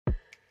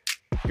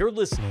You're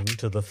listening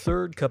to the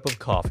Third Cup of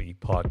Coffee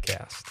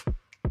podcast.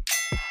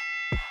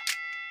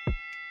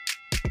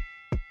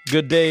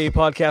 Good day,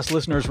 podcast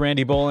listeners.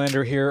 Randy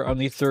Bolander here on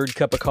the Third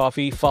Cup of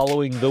Coffee,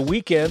 following the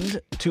weekend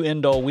to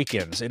end all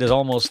weekends. It is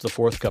almost the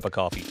Fourth Cup of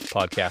Coffee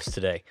podcast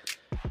today,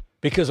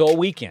 because all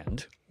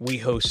weekend we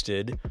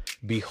hosted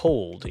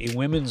Behold, a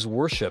women's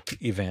worship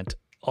event,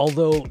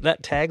 although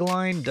that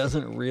tagline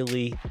doesn't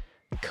really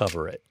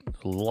cover it.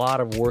 A lot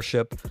of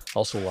worship,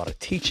 also a lot of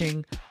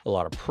teaching, a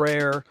lot of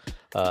prayer.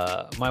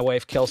 My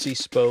wife Kelsey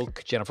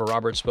spoke, Jennifer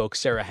Roberts spoke,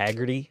 Sarah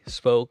Haggerty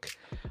spoke,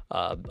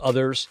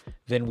 others.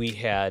 Then we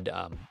had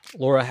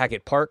Laura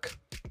Hackett Park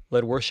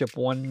led worship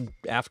one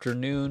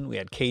afternoon. We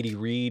had Katie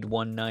Reed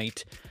one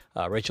night.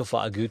 Rachel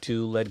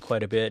Fa'agutu led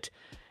quite a bit.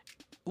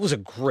 It was a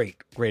great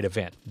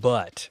event,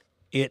 but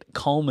it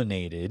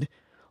culminated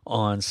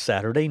on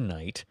Saturday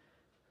night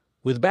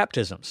with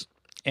baptisms.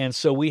 And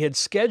so we had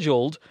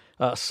scheduled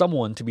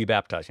someone to be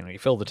baptized. You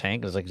fill the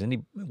tank. It was like,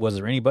 was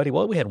there anybody?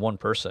 Well, we had one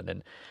person.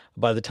 And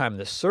by the time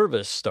the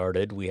service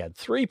started, we had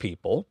three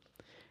people.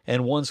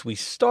 And once we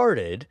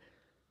started,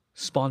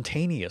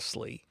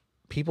 spontaneously,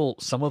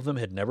 some of them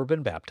had never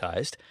been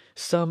baptized.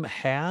 Some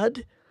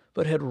had,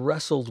 but had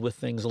wrestled with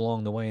things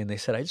along the way. And they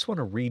said, I just want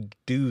to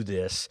redo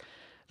this,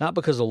 not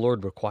because the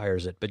Lord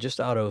requires it, but just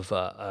out of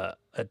a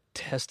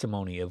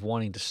testimony of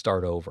wanting to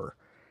start over.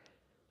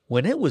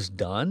 When it was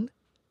done,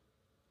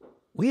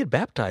 we had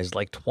baptized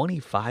like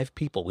 25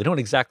 people. We don't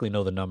exactly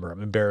know the number.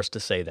 I'm embarrassed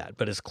to say that,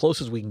 but as close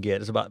as we can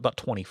get is about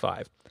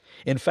 25.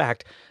 In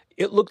fact,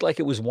 it looked like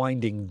it was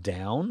winding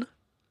down.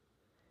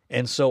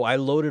 And so I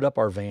loaded up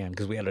our van,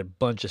 because we had a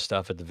bunch of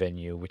stuff at the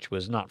venue, which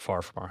was not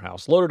far from our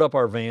house. Loaded up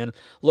our van,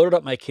 loaded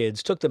up my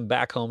kids, took them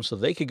back home so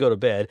they could go to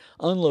bed,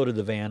 unloaded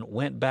the van,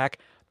 went back.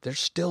 They're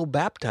still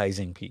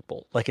baptizing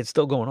people. Like, it's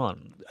still going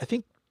on. I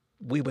think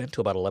we went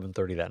to about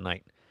 11:30 that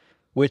night,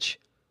 which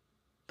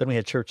then we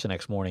had church the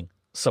next morning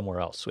somewhere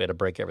else. We had to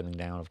break everything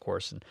down, of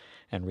course,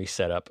 and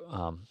reset up.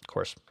 Of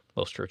course,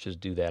 most churches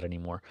do that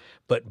anymore.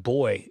 But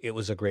boy, it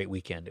was a great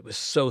weekend. It was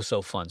so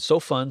fun. So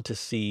fun to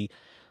see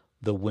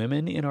the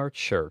women in our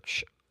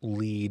church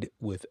lead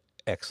with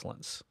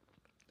excellence.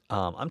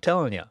 I'm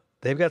telling you,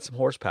 they've got some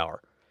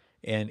horsepower,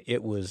 and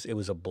it was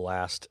a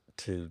blast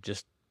to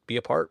just be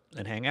a part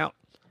and hang out.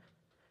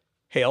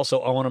 Hey, also,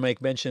 I want to make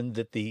mention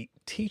that the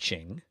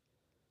teaching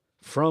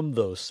from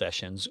those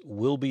sessions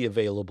will be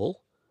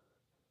available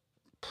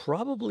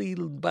probably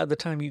by the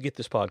time you get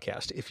this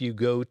podcast. If you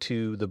go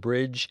to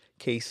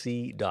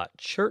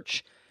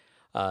thebridgekc.church,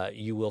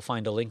 you will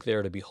find a link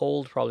there to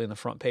Behold, probably on the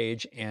front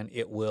page, and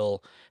it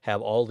will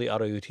have all the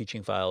audio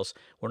teaching files.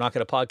 We're not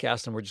going to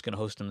podcast them. We're just going to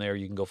host them there.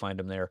 You can go find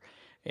them there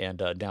and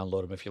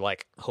download them if you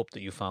like. Hope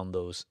that you found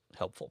those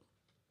helpful.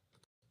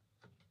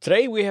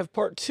 Today we have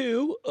part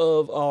 2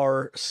 of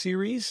our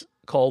series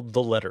called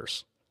The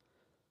Letters.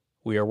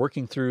 We are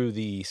working through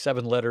the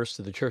 7 letters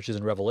to the churches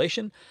in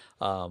Revelation.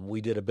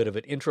 We did a bit of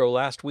an intro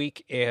last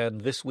week,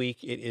 and this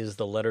week it is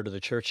the letter to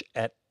the church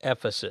at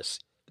Ephesus,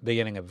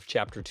 beginning of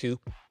chapter 2.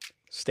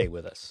 Stay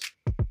with us.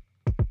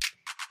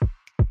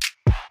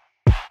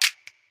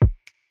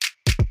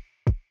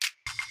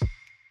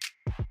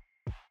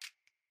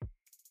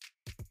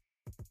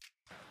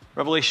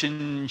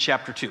 Revelation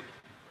chapter 2.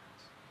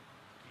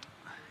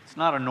 It's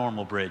not a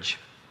normal bridge.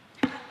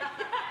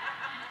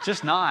 It's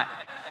just not.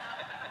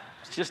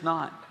 It's just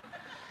not.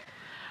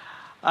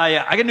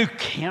 I got a new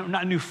camera,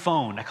 not a new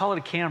phone. I call it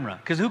a camera,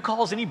 because who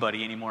calls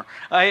anybody anymore?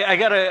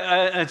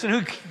 It's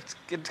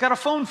got a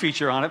phone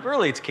feature on it, but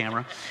really it's a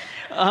camera.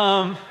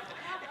 And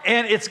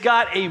it's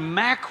got a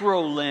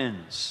macro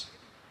lens.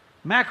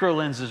 Macro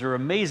lenses are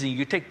amazing. You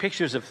can take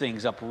pictures of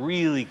things up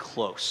really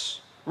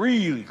close. And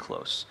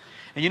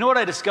you know what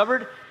I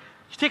discovered?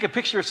 You take a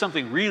picture of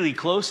something really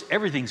close,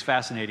 everything's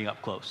fascinating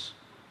up close.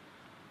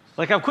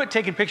 Like, I've quit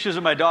taking pictures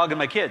of my dog and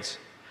my kids.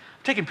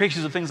 I'm taking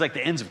pictures of things like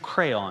the ends of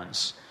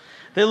crayons.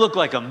 They look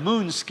like a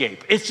moonscape.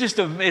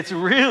 It's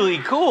really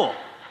cool.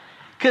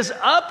 Because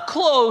up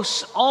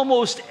close,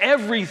 almost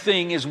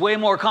everything is way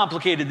more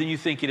complicated than you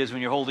think it is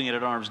when you're holding it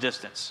at arm's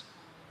distance.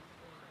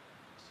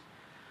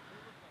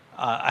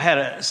 I had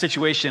a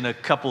situation a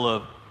couple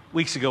of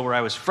weeks ago where I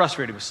was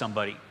frustrated with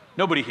somebody.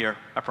 Nobody here,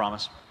 I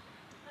promise.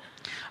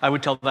 I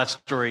would tell that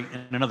story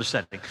in another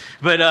setting.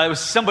 But it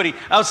was somebody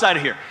outside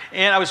of here.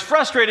 And I was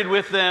frustrated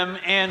with them,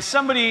 and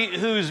somebody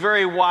who's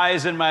very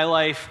wise in my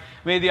life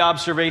made the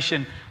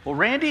observation, well,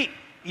 Randy,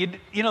 you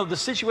know, the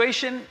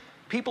situation,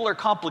 people are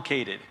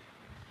complicated.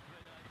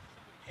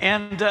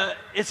 And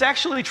it's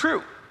actually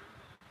true.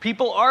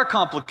 People are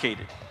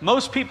complicated.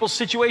 Most people's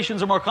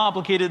situations are more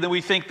complicated than we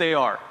think they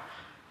are.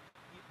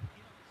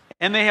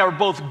 And they are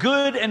both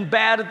good and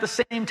bad at the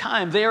same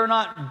time. They are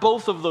not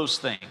both of those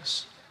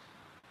things.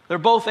 They're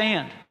both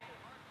and.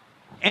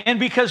 And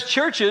because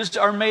churches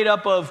are made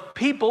up of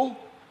people,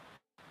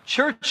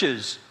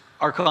 churches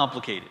are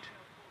complicated.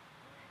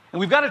 And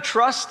we've got to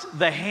trust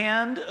the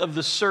hand of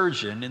the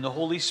surgeon in the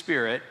Holy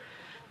Spirit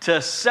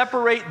to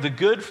separate the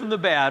good from the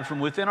bad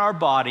from within our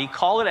body,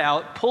 call it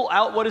out, pull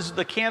out what is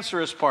the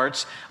cancerous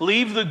parts,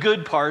 leave the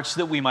good parts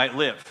that we might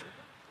live.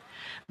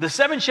 The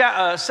seven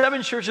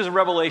churches of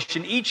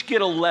Revelation each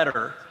get a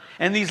letter,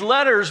 and these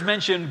letters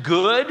mention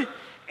good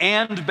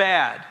and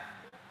bad.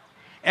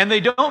 And they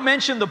don't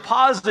mention the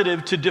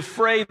positive to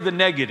defray the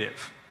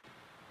negative.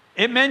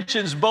 It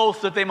mentions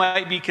both that they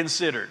might be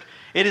considered.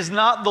 It is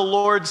not the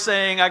Lord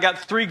saying, I got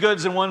 3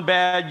 goods and 1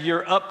 bad,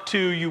 you're up 2,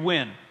 you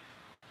win.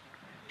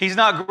 He's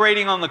not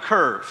grading on the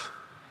curve.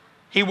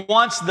 He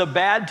wants the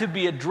bad to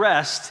be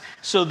addressed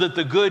so that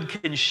the good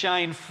can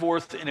shine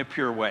forth in a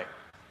pure way.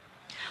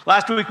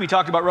 Last week we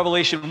talked about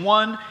Revelation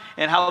 1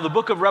 and how the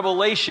book of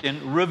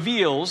Revelation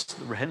reveals,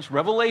 hence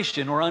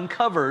revelation or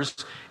uncovers,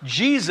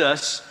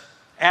 Jesus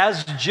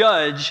as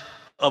judge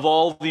of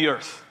all the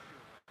earth.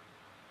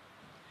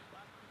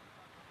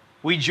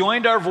 We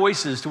joined our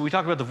voices, we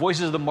talked about the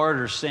voices of the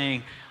martyrs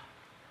saying,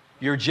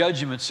 your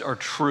judgments are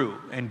true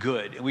and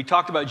good. And we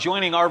talked about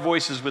joining our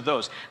voices with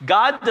those.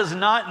 God does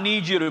not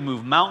need you to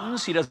move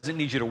mountains. He doesn't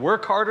need you to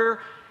work harder.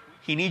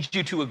 He needs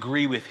you to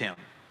agree with him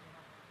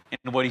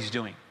in what he's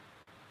doing.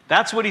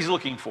 That's what he's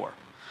looking for.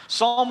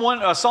 Psalm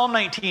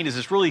 19 is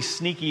this really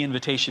sneaky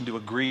invitation to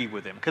agree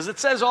with him because it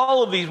says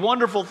all of these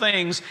wonderful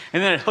things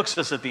and then it hooks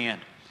us at the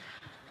end.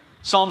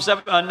 Psalm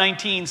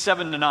 19,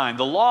 7-9.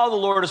 The law of the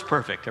Lord is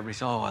perfect. Everybody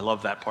says, oh, I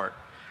love that part.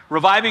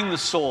 Reviving the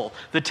soul.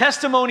 The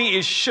testimony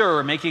is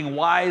sure, making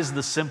wise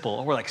the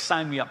simple. We're like,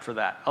 sign me up for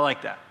that. I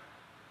like that.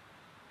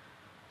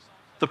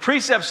 The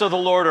precepts of the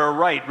Lord are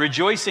right,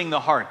 rejoicing the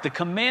heart. The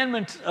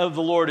commandment of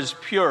the Lord is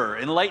pure,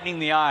 enlightening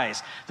the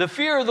eyes. The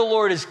fear of the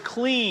Lord is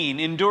clean,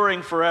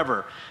 enduring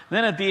forever.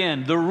 Then at the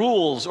end, the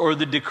rules or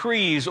the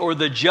decrees or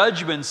the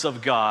judgments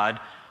of God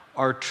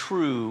are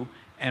true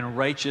and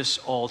righteous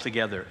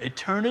altogether.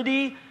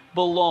 Eternity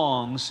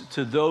belongs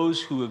to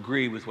those who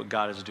agree with what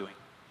God is doing.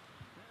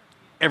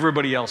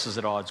 Everybody else is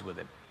at odds with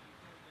it.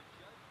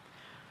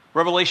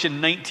 Revelation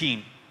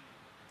 19.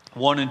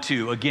 1 and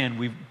 2. Again,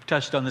 we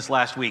touched on this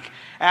last week.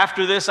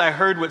 After this, I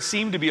heard what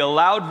seemed to be a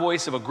loud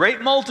voice of a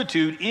great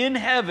multitude in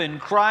heaven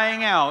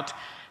crying out,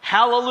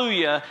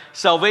 Hallelujah!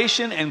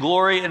 Salvation and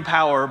glory and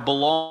power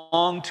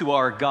belong to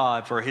our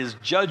God, for his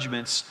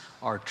judgments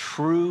are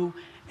true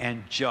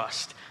and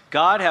just.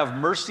 God have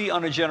mercy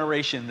on a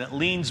generation that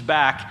leans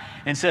back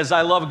and says,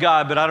 I love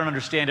God, but I don't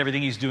understand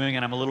everything he's doing,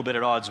 and I'm a little bit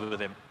at odds with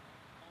him.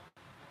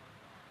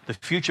 The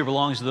future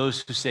belongs to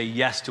those who say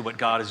yes to what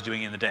God is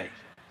doing in the day.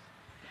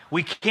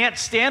 We can't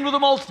stand with the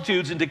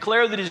multitudes and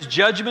declare that his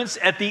judgments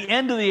at the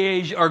end of the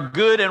age are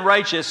good and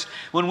righteous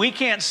when we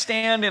can't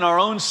stand in our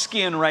own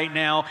skin right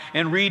now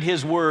and read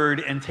his word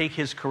and take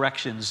his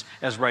corrections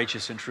as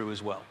righteous and true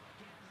as well.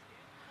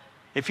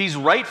 If he's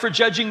right for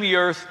judging the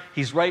earth,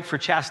 he's right for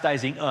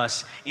chastising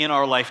us in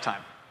our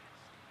lifetime.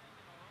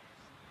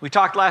 We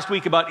talked last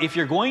week about if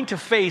you're going to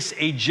face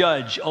a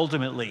judge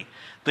ultimately,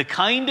 the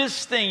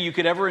kindest thing you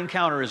could ever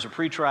encounter is a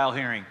pretrial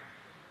hearing,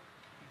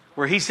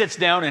 where he sits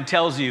down and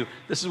tells you,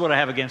 this is what I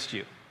have against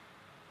you.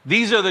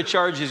 These are the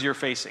charges you're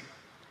facing.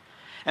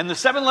 And the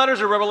 7 letters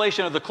of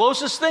Revelation are the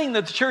closest thing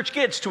that the church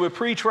gets to a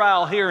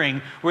pretrial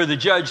hearing where the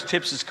judge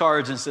tips his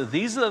cards and says,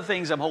 these are the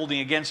things I'm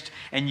holding against,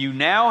 and you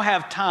now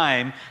have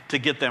time to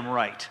get them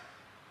right.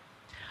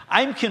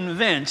 I'm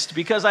convinced,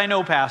 because I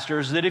know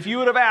pastors, that if you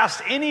would have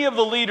asked any of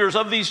the leaders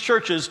of these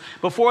churches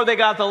before they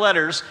got the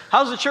letters,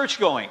 how's the church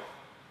going?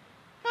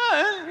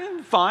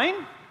 Fine.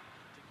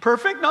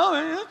 Perfect?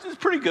 No, it's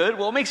pretty good.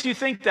 Well, it makes you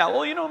think that.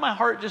 Well, you know, my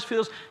heart just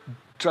feels,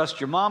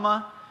 trust your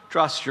mama,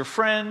 trust your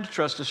friend,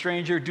 trust a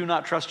stranger, do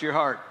not trust your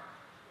heart.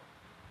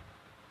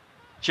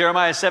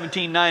 Jeremiah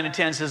 17, 9 and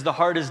 10 says, the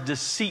heart is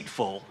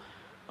deceitful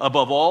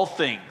above all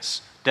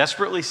things,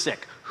 desperately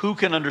sick. Who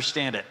can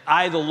understand it?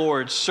 I, the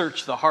Lord,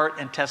 search the heart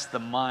and test the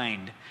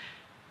mind.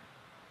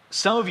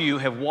 Some of you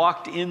have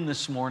walked in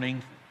this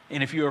morning,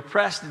 and if you're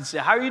pressed and say,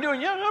 how are you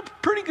doing? Yeah, no,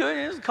 pretty good.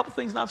 There's a couple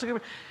things not so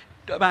good.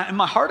 In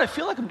my heart, I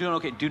feel like I'm doing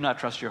okay. Do not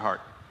trust your heart.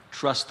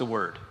 Trust the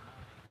word.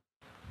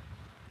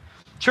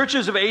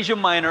 Churches of Asia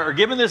Minor are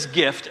given this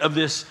gift of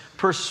this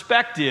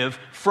perspective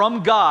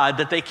from God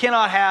that they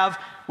cannot have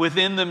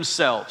within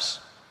themselves.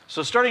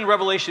 So starting in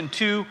Revelation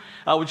 2,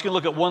 we're just going to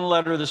look at one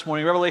letter this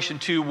morning. Revelation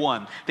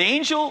 2:1. The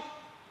angel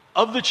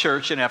of the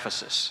church in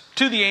Ephesus,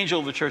 to the angel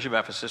of the church of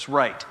Ephesus,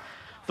 write,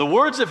 the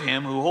words of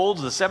him who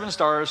holds the 7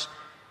 stars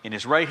in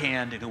his right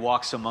hand and who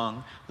walks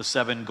among the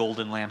 7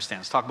 golden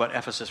lampstands. Talk about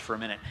Ephesus for a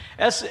minute.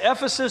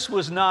 Ephesus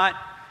was not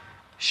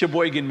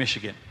Sheboygan,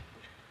 Michigan.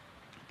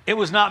 It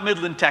was not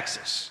Midland,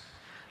 Texas.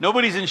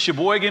 Nobody's in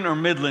Sheboygan or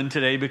Midland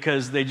today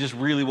because they just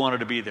really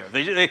wanted to be there.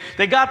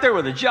 They got there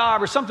with a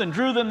job or something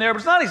drew them there, but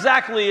it's not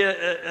exactly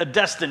a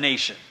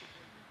destination.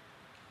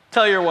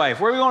 Tell your wife,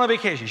 where are we going on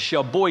vacation?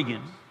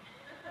 Sheboygan.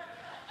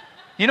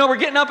 You know, we're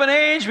getting up in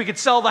age. We could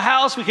sell the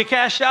house. We could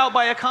cash out,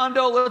 buy a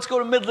condo. Let's go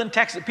to Midland,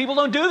 Texas. People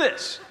don't do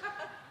this.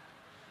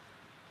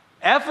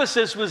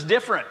 Ephesus was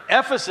different.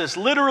 Ephesus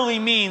literally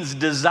means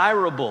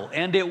desirable,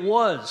 and it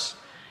was.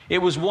 It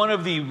was one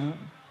of the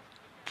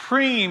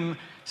prime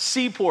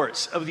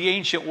seaports of the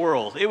ancient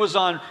world. It was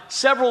on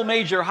several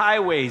major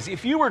highways.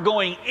 If you were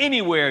going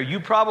anywhere, you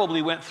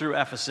probably went through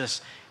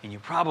Ephesus, and you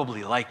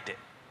probably liked it.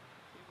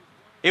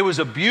 It was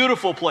a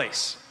beautiful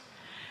place.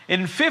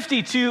 In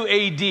 52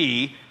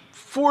 AD,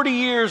 40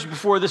 years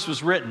before this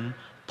was written,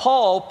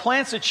 Paul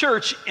plants a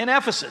church in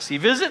Ephesus. He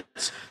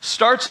visits,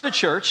 starts the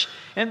church,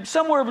 and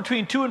somewhere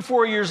between 2 and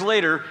 4 years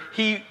later,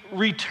 he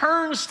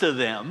returns to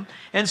them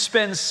and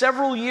spends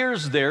several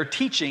years there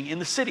teaching in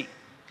the city.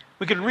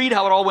 We could read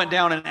how it all went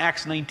down in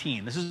Acts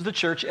 19. This is the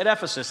church at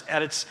Ephesus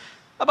at its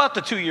about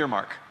the 2-year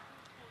mark.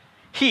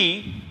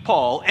 He,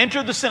 Paul,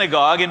 entered the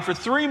synagogue and for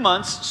 3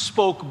 months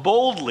spoke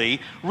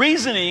boldly,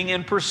 reasoning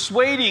and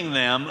persuading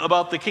them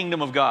about the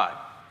kingdom of God.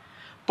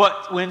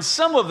 But when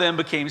some of them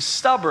became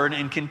stubborn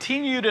and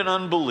continued in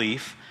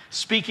unbelief,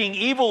 speaking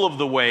evil of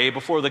the way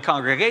before the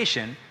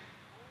congregation,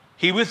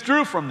 he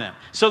withdrew from them.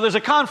 So there's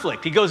a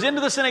conflict. He goes into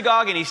the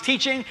synagogue and he's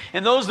teaching,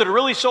 and those that are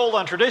really sold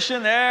on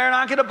tradition, they're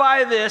not going to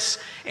buy this.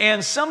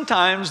 And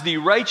sometimes the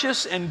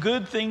righteous and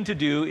good thing to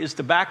do is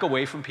to back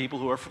away from people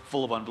who are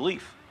full of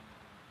unbelief.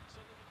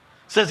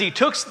 It says he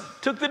took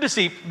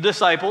the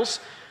disciples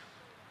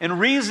and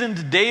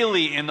reasoned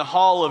daily in the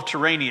hall of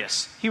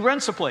Tyrannus. He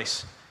rents a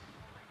place.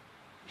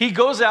 He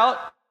goes out,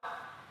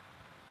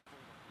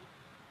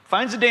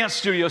 finds a dance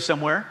studio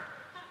somewhere,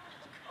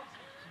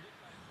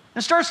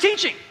 and starts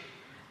teaching.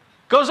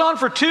 Goes on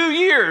for 2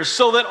 years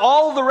so that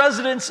all the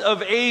residents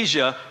of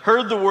Asia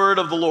heard the word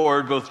of the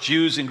Lord, both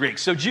Jews and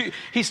Greeks. So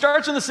he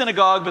starts in the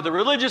synagogue, but the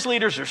religious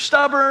leaders are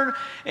stubborn,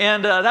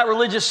 and that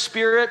religious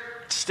spirit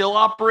still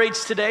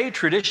operates today.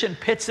 Tradition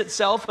pits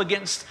itself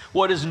against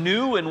what is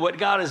new and what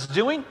God is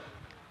doing.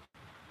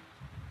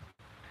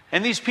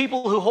 And these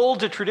people who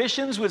hold to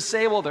traditions would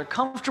say, well, they're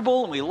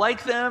comfortable and we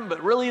like them,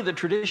 but really the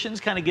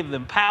traditions kind of give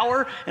them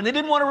power, and they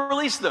didn't want to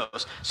release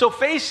those. So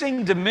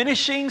facing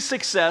diminishing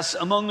success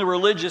among the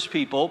religious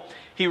people,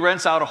 he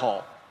rents out a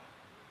hall.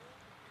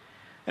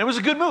 And it was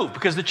a good move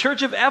because the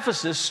church of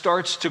Ephesus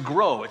starts to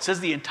grow. It says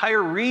the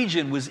entire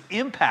region was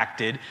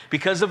impacted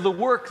because of the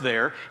work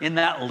there in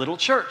that little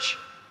church.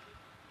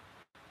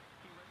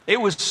 It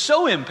was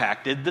so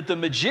impacted that the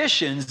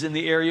magicians in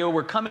the area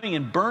were coming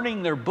and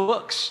burning their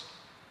books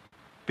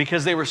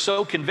because they were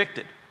so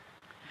convicted.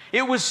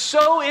 It was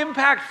so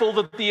impactful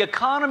that the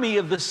economy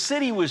of the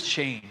city was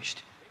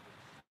changed.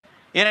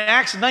 In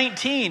Acts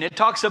 19, it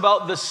talks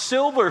about the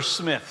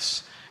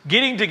silversmiths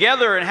getting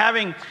together and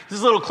having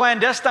this little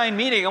clandestine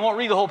meeting. I won't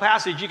read the whole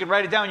passage. You can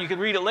write it down. You can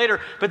read it later.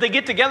 But they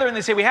get together and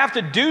they say, we have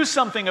to do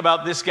something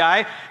about this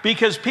guy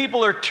because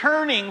people are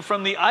turning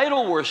from the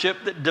idol worship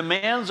that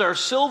demands our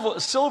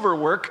silver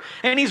work,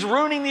 and he's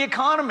ruining the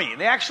economy.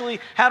 They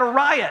actually had a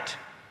riot,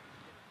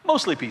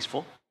 mostly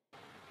peaceful,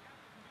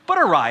 but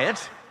a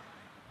riot.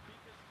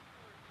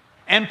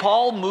 And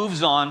Paul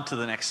moves on to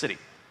the next city.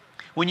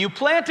 When you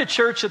plant a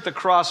church at the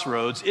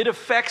crossroads, it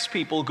affects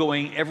people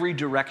going every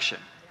direction.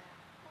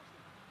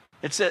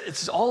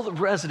 It's all the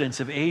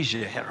residents of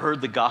Asia had heard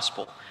the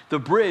gospel. The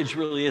bridge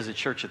really is a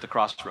church at the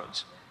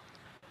crossroads.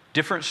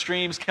 Different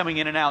streams coming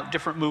in and out,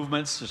 different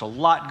movements. There's a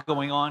lot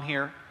going on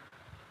here.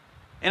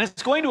 And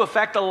it's going to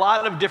affect a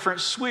lot of different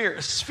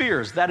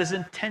spheres. That is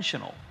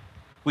intentional.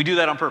 We do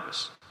that on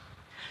purpose.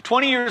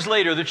 20 years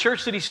later, the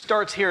church that he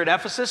starts here at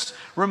Ephesus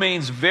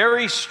remains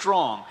very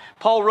strong.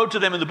 Paul wrote to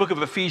them in the book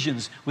of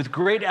Ephesians with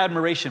great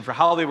admiration for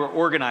how they were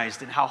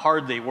organized and how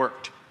hard they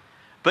worked.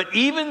 But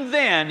even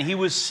then, he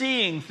was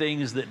seeing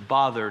things that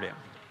bothered him.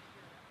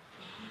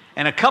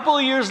 And a couple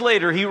of years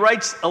later, he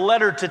writes a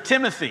letter to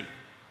Timothy.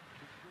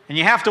 And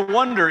you have to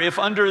wonder if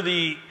under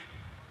the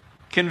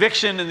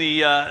conviction and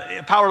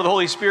the power of the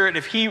Holy Spirit,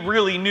 if he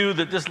really knew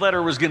that this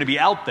letter was going to be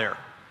out there.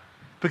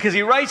 Because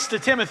he writes to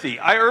Timothy,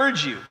 I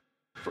urge you,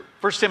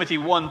 1 Timothy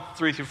 1,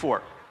 3 through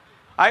 4.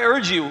 I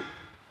urge you,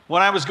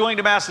 when I was going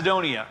to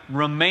Macedonia,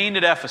 remain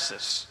at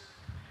Ephesus,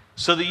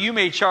 so that you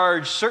may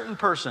charge certain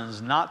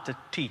persons not to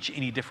teach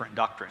any different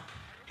doctrine.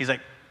 He's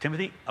like,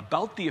 Timothy,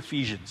 about the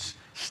Ephesians,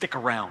 stick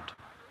around.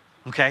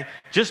 Okay?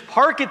 Just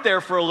park it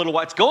there for a little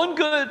while. It's going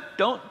good.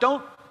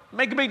 Don't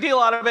make a big deal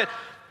out of it.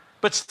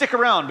 But stick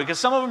around, because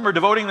some of them are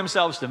devoting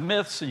themselves to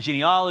myths and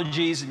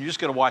genealogies, and you're just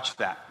going to watch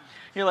that.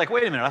 You're like,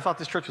 wait a minute, I thought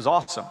this church was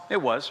awesome.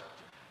 It was.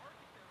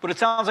 But it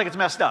sounds like it's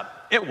messed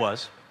up. It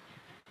was.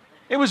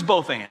 It was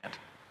both and.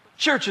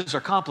 Churches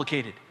are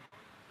complicated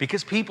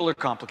because people are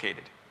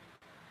complicated.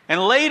 And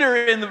later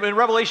in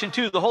Revelation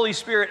 2, the Holy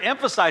Spirit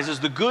emphasizes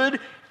the good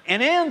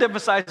and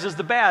emphasizes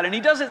the bad. And he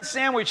does it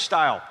sandwich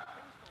style.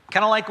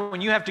 Kind of like when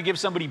you have to give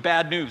somebody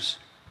bad news.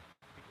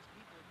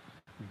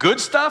 Good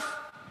stuff,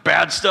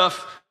 bad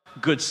stuff,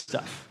 good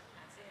stuff.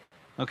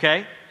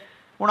 Okay?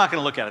 We're not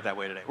going to look at it that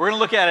way today. We're going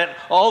to look at it,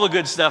 all the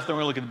good stuff, then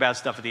we're going to look at the bad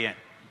stuff at the end.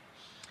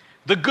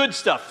 The good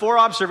stuff, 4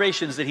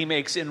 observations that he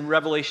makes in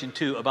Revelation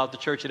 2 about the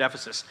church at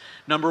Ephesus.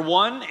 Number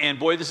 1, and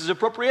boy, this is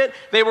appropriate,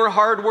 they were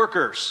hard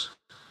workers.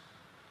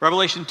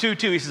 Revelation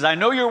 2:2, he says, I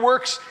know your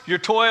works, your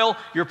toil,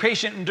 your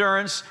patient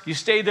endurance. You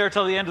stayed there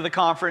till the end of the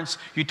conference.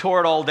 You tore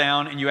it all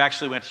down, and you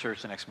actually went to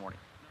church the next morning.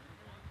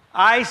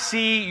 I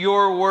see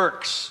your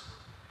works.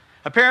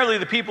 Apparently,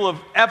 the people of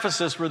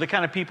Ephesus were the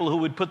kind of people who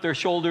would put their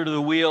shoulder to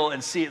the wheel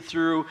and see it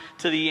through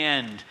to the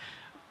end.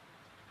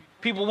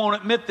 People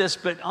won't admit this,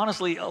 but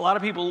honestly, a lot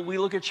of people, we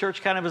look at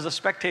church kind of as a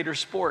spectator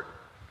sport.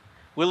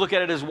 We look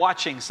at it as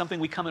watching, something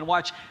we come and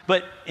watch.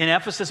 But in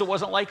Ephesus, it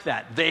wasn't like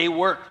that. They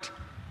worked.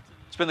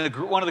 It's been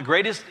one of the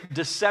greatest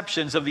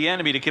deceptions of the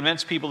enemy to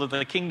convince people that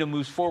the kingdom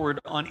moves forward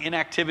on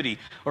inactivity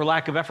or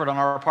lack of effort on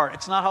our part.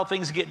 It's not how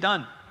things get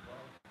done.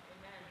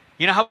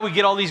 You know how we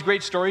get all these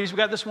great stories we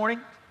got this morning?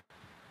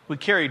 We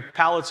carried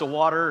pallets of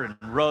water and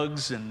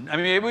rugs, and I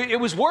mean, it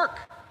was work.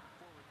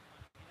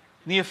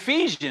 And the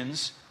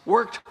Ephesians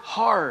worked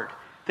hard.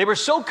 They were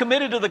so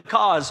committed to the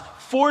cause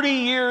 40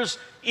 years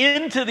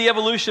into the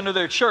evolution of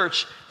their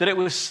church that it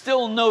was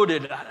still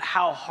noted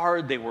how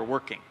hard they were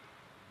working.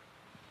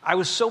 I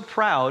was so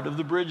proud of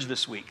the bridge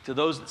this week, to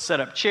those that set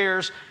up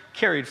chairs,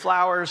 carried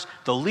flowers,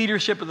 the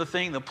leadership of the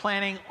thing, the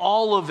planning,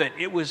 all of it.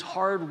 It was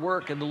hard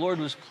work, and the Lord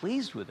was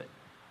pleased with it.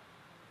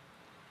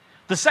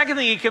 The second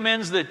thing he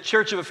commends the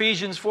church of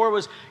Ephesians for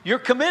was, you're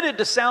committed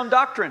to sound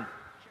doctrine.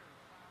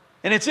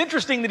 And it's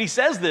interesting that he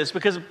says this,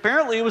 because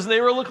apparently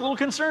they were a little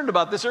concerned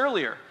about this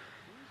earlier.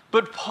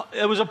 But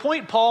it was a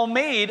point Paul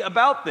made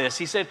about this.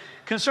 He said,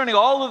 concerning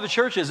all of the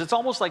churches, it's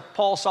almost like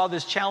Paul saw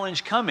this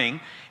challenge coming,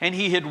 and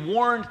he had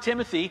warned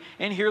Timothy,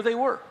 and here they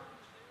were.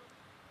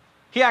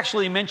 He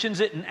actually mentions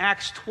it in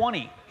Acts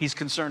 20. He's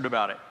concerned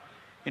about it.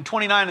 In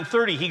 29 and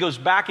 30, he goes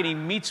back and he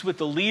meets with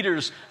the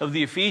leaders of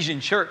the Ephesian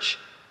church.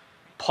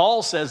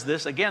 Paul says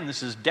this, again,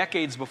 this is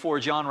decades before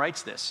John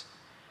writes this.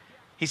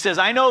 He says,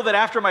 I know that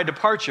after my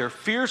departure,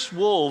 fierce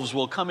wolves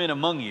will come in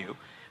among you,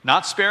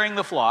 not sparing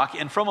the flock,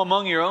 and from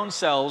among your own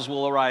selves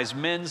will arise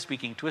men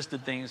speaking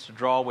twisted things to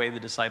draw away the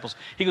disciples.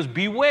 He goes,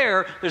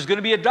 beware, there's going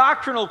to be a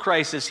doctrinal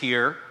crisis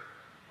here.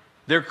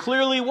 There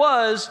clearly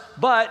was,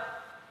 but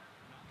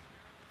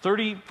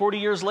 30, 40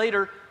 years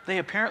later, they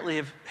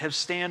apparently have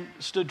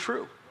stood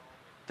true.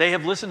 They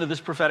have listened to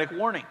this prophetic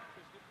warning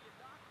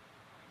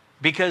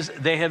because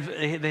they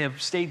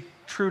have stayed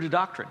true to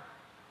doctrine.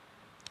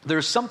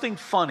 There's something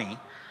funny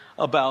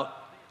about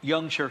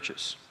young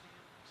churches.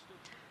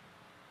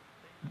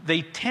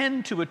 They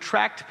tend to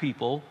attract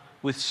people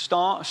with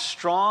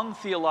strong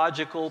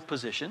theological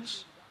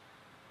positions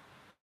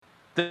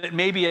that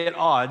may be at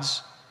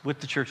odds with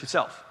the church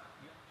itself.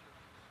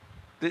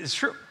 It's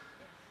true.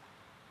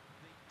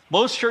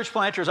 Most church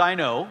planters I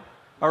know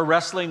are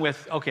wrestling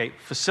with,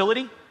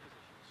 facility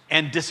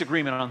and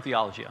disagreement on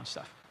theology on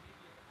stuff.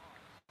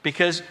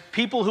 Because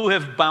people who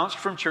have bounced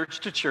from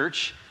church to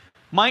church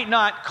might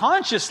not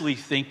consciously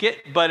think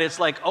it, but it's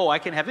like, I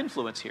can have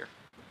influence here.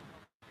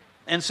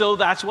 And so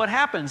that's what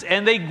happens.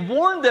 And they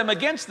warned them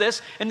against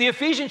this, and the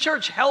Ephesian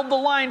church held the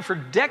line for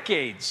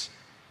decades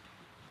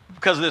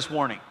because of this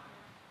warning.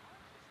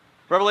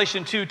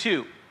 Revelation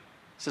 2:2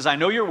 says, I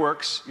know your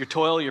works, your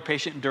toil, your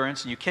patient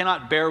endurance, and you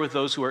cannot bear with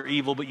those who are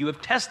evil, but you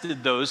have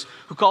tested those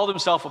who call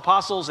themselves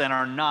apostles and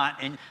are not,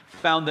 and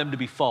found them to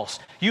be false.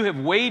 You have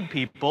weighed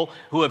people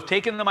who have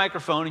taken the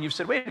microphone, and you've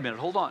said, wait a minute,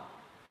 hold on.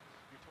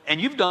 And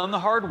you've done the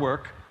hard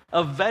work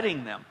of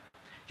vetting them.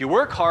 You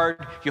work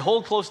hard, you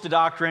hold close to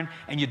doctrine,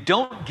 and you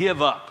don't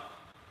give up.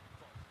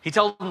 He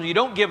tells them you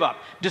don't give up.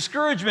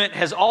 Discouragement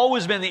has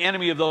always been the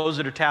enemy of those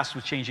that are tasked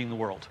with changing the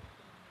world.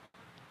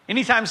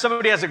 Anytime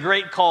somebody has a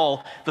great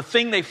call, the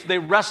thing they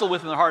wrestle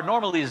with in their heart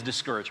normally is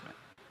discouragement.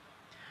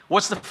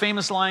 What's the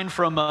famous line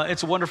from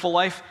It's a Wonderful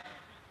Life?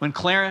 When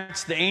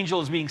Clarence, the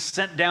angel, is being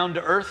sent down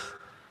to earth,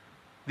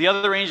 the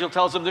other angel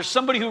tells him, there's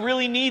somebody who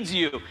really needs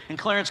you. And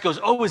Clarence goes,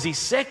 is he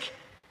sick?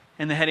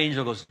 And the head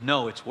angel goes,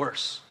 no, it's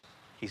worse.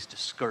 He's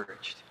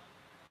discouraged.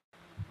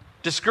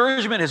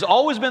 Discouragement has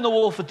always been the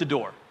wolf at the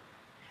door.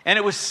 And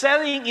it was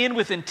setting in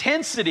with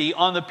intensity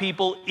on the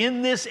people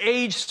in this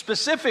age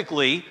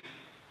specifically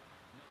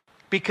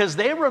because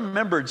they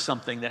remembered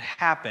something that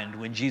happened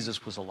when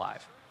Jesus was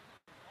alive.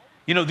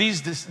 You know,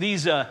 those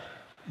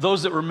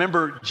that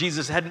remember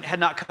Jesus had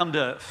not come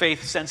to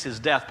faith since his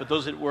death, but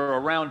those that were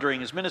around during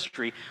his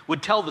ministry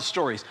would tell the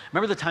stories.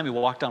 Remember the time he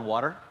walked on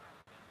water?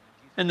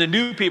 And the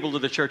new people to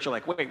the church are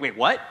like, wait,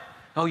 what?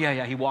 Oh,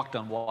 yeah, he walked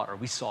on water.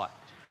 We saw it.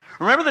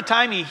 Remember the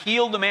time he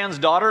healed the man's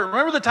daughter?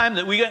 Remember the time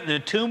that the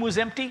tomb was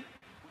empty?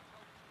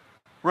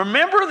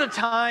 Remember the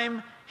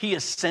time he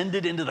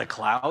ascended into the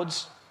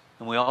clouds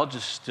and we all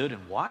just stood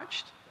and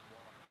watched?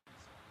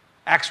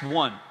 Acts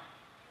 1,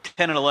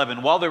 10 and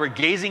 11. While they were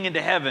gazing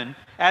into heaven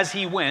as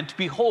he went,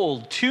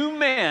 behold, two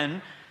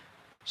men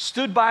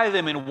stood by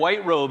them in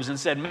white robes and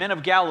said, Men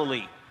of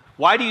Galilee,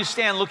 why do you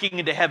stand looking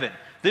into heaven?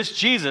 This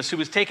Jesus who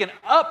was taken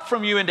up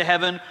from you into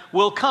heaven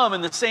will come in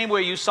the same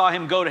way you saw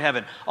him go to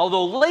heaven.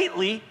 Although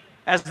lately,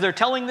 as they're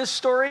telling this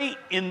story,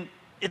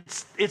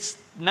 it's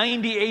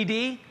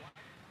 90 AD,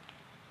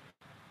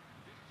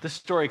 this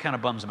story kind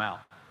of bums them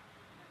out.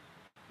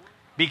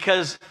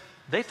 Because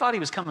they thought he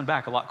was coming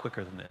back a lot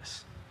quicker than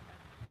this.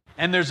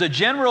 And there's a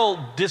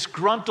general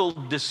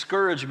disgruntled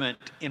discouragement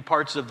in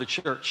parts of the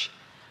church.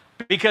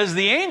 Because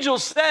the angel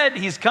said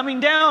he's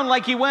coming down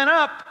like he went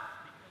up.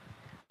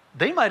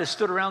 They might have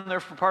stood around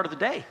there for part of the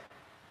day.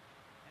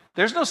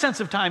 There's no sense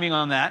of timing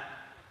on that.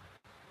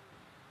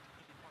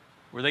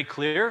 Were they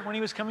clear when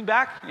he was coming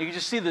back? You can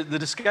just see the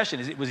discussion.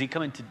 Was he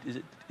coming to?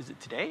 Is it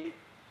today?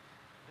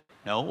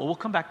 No. Well, we'll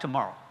come back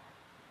tomorrow.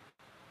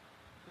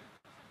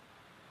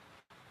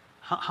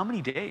 How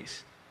many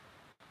days?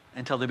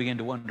 Until they began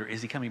to wonder,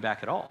 is he coming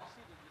back at all?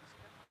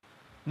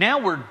 Now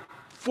we're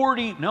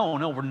 40, no,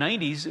 we're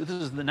 90s. This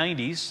is the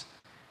 90s.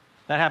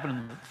 That happened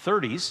in the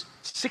 30s,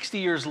 60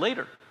 years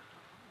later.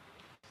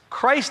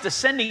 Christ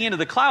ascending into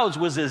the clouds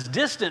was as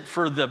distant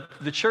for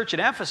the church at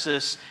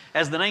Ephesus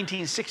as the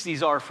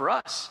 1960s are for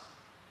us.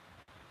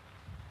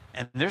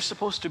 And they're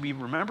supposed to be,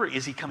 remember,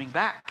 is he coming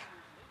back?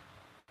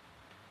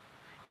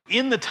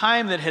 In the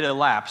time that had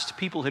elapsed,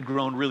 people had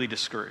grown really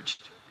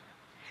discouraged.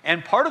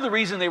 And part of the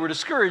reason they were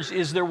discouraged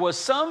is there was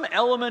some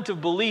element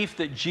of belief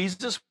that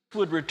Jesus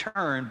would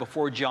return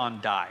before John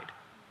died.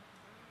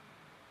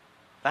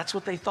 That's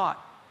what they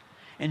thought.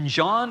 And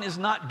John is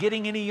not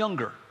getting any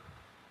younger.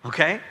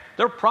 Okay?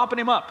 They're propping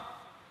him up.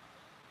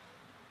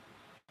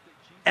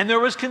 And there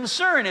was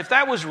concern if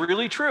that was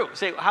really true.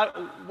 Say,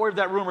 where did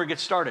that rumor get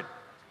started?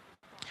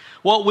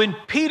 Well, when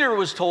Peter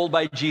was told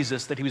by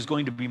Jesus that he was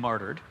going to be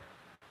martyred,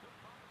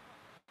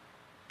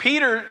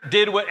 Peter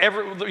did what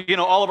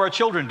all of our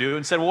children do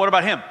and said, well, what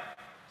about him?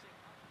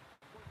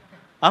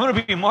 I'm going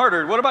to be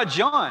martyred. What about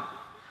John?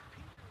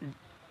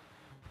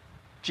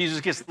 Jesus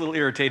gets a little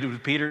irritated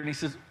with Peter and he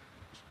says,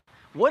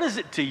 what is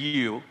it to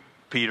you,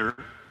 Peter?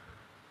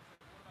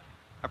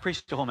 I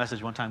preached a whole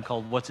message one time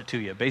called What's It To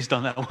You, based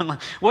on that one line.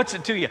 What's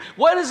it to you?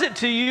 What is it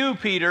to you,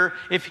 Peter,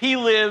 if he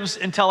lives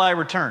until I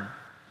return?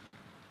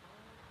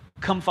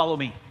 Come follow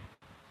me.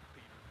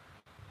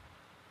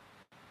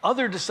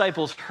 Other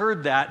disciples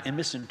heard that and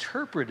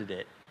misinterpreted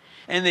it.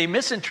 And they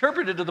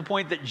misinterpreted to the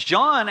point that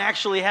John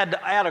actually had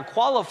to add a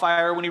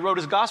qualifier when he wrote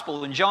his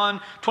gospel. In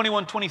John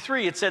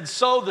 21:23, it said,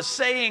 so the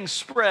saying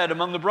spread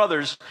among the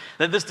brothers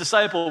that this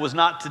disciple was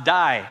not to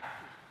die.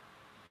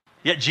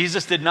 Yet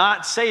Jesus did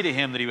not say to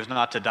him that he was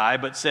not to die,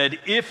 but said,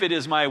 if it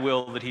is my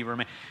will that he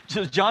remain.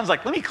 So John's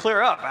like, let me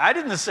clear up. He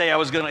didn't say I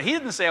was going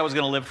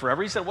to live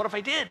forever. He said, what if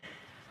I did?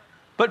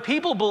 But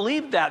people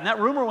believed that, and that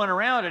rumor went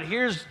around, and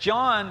here's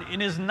John in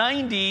his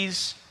 90s.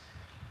 Is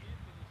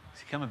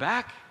he coming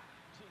back?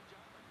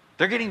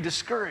 They're getting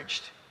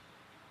discouraged.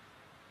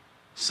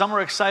 Some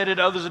are excited,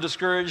 others are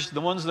discouraged.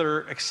 The ones that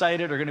are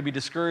excited are going to be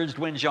discouraged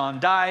when John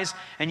dies.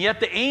 And yet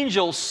the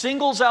angel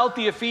singles out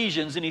the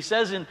Ephesians, and he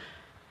says in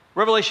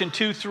Revelation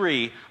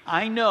 2:3,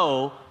 I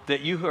know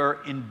that you are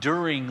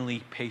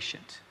enduringly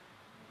patient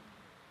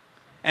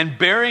and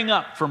bearing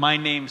up for my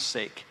name's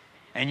sake,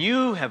 and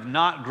you have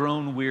not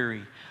grown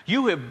weary.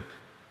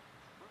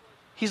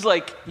 He's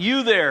like,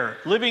 you there,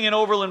 living in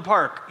Overland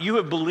Park, you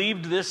have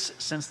believed this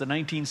since the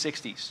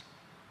 1960s.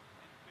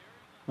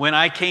 When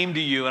I came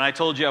to you and I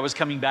told you I was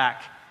coming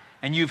back,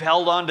 and you've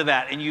held on to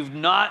that, and you've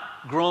not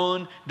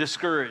grown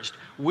discouraged.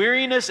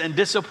 Weariness and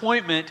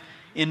disappointment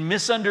in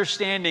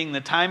misunderstanding the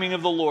timing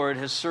of the Lord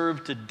has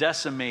served to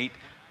decimate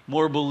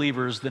more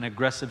believers than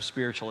aggressive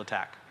spiritual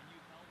attack.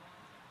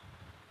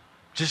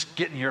 Just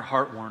getting your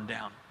heart worn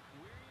down.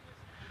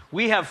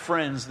 We have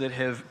friends that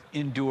have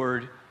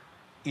endured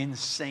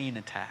insane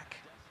attack.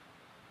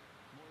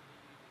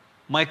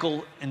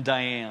 Michael and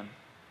Diane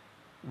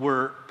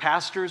were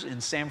pastors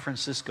in San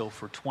Francisco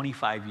for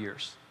 25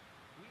 years.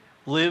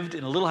 Lived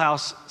in a little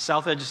house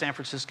south edge of San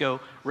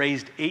Francisco,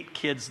 raised 8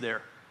 kids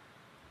there.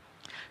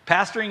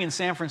 Pastoring in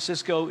San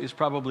Francisco is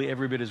probably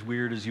every bit as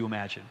weird as you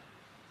imagine.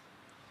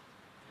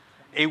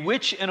 A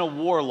witch and a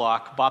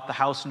warlock bought the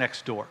house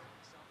next door.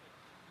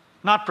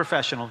 Not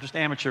professional, just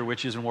amateur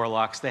witches and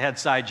warlocks. They had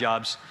side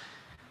jobs,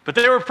 but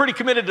they were pretty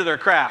committed to their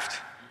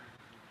craft.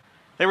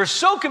 They were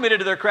so committed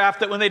to their craft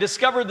that when they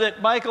discovered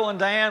that Michael and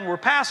Diane were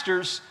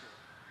pastors,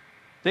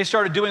 they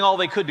started doing all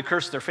they could to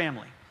curse their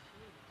family.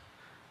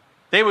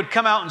 They would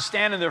come out and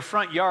stand in their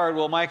front yard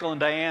while Michael and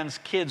Diane's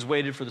kids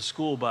waited for the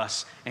school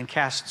bus and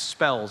cast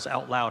spells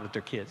out loud at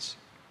their kids.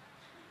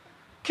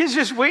 Kid's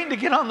just waiting to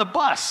get on the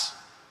bus.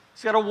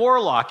 He's got a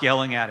warlock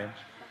yelling at him.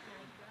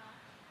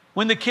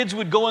 When the kids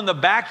would go in the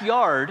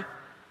backyard,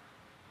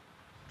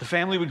 the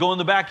family would go in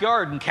the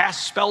backyard and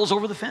cast spells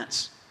over the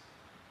fence.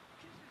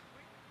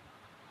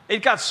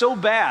 It got so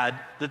bad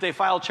that they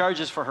filed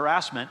charges for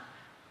harassment.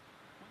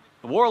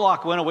 The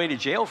warlock went away to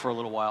jail for a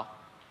little while.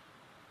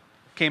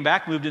 Came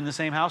back, moved in the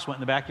same house, went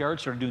in the backyard,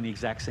 started doing the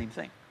exact same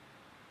thing.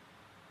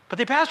 But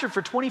they pastored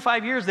for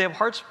 25 years. They have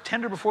hearts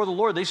tender before the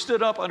Lord. They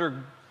stood up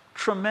under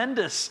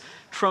tremendous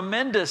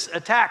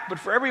attack. But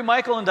for every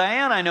Michael and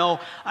Diane I know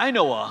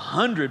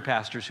 100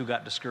 pastors who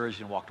got discouraged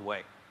and walked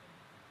away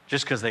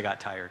just because they got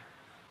tired,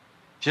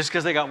 just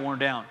because they got worn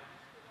down.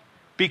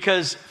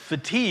 Because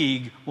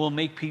fatigue will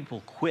make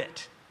people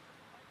quit.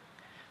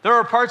 There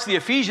are parts of the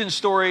Ephesians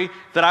story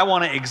that I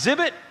want to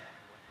exhibit,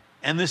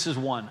 and this is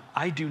one.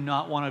 I do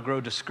not want to grow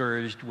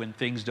discouraged when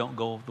things don't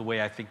go the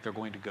way I think they're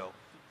going to go.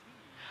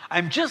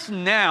 I'm just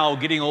now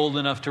getting old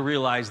enough to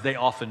realize they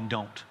often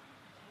don't.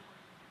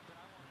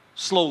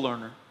 Slow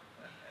learner.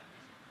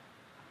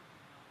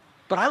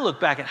 But I look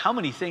back at how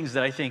many things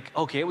that I think,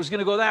 okay, it was going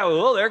to go that way.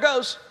 Oh, there it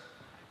goes.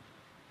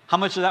 How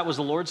much of that was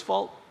the Lord's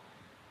fault?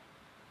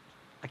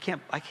 I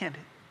can't.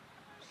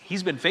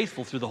 He's been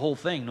faithful through the whole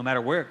thing, no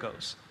matter where it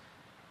goes.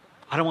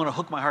 I don't want to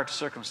hook my heart to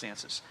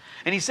circumstances.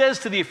 And he says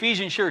to the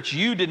Ephesian church,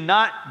 you did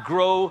not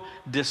grow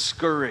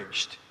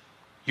discouraged.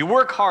 You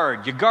work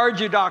hard, you guard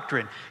your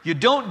doctrine, you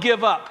don't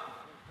give up,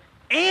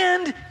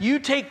 and you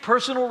take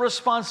personal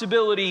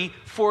responsibility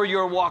for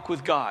your walk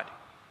with God.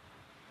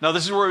 Now,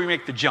 this is where we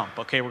make the jump,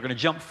 okay? We're going to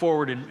jump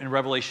forward in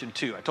Revelation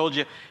 2. I told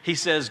you, he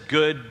says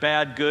good,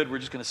 bad, good. We're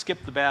just going to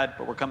skip the bad,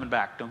 but we're coming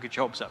back. Don't get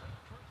your hopes up.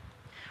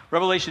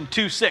 Revelation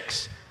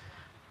 2:6.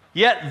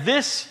 Yet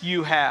this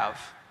you have.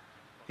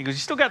 He goes, you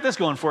still got this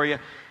going for you.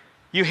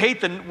 You hate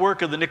the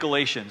work of the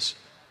Nicolaitans,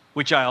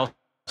 which I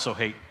also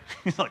hate.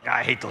 He's like,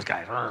 I hate those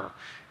guys.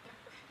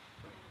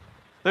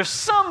 There's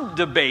some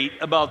debate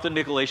about the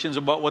Nicolaitans,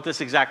 about what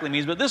this exactly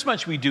means, but this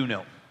much we do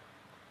know.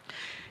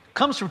 It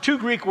comes from two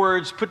Greek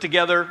words put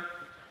together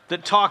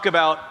that talk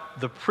about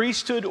the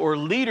priesthood or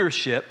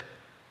leadership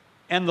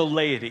and the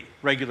laity,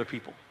 regular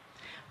people.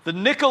 The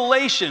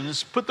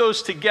Nicolaitans put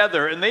those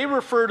together, and they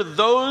refer to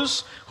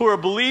those who are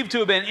believed to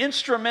have been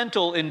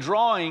instrumental in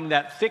drawing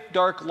that thick,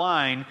 dark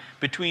line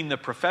between the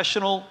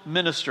professional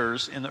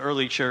ministers in the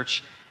early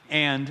church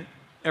and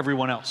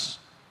everyone else.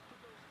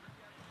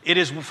 It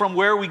is from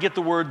where we get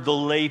the word the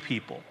lay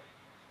people.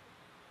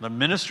 The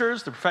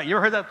ministers, you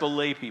ever heard that? The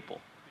lay people.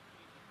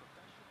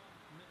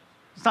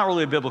 It's not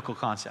really a biblical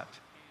concept.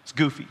 It's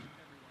goofy,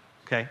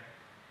 okay?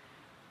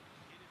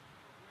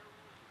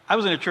 I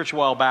was in a church a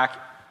while back,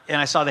 and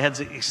I saw they had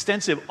an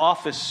extensive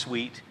office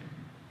suite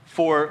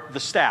for the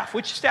staff,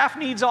 which staff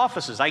needs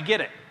offices. I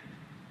get it.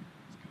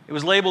 It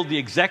was labeled the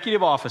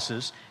executive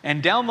offices,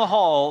 and down the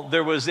hall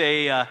there was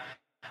a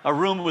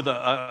room with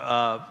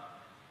a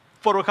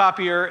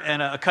photocopier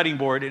and a cutting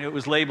board, and it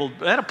was labeled,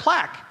 it had a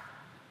plaque,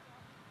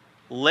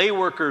 lay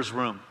workers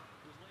room.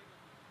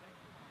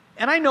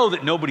 And I know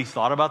that nobody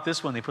thought about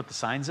this when they put the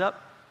signs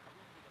up,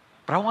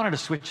 but I wanted to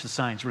switch the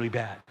signs really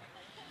bad.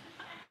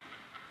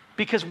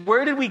 Because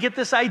where did we get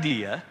this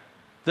idea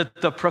that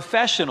the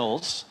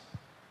professionals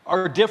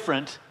are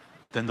different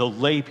than the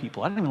lay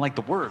people? I don't even like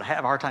the word. I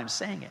have a hard time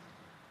saying it.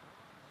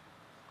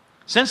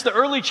 Since the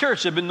early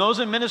church, there have been those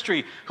in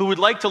ministry who would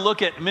like to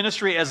look at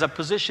ministry as a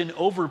position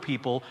over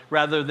people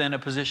rather than a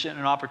position,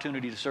 an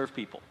opportunity to serve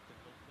people.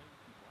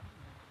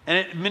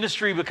 And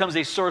ministry becomes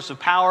a source of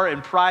power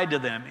and pride to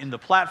them. In the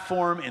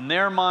platform, in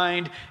their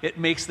mind, it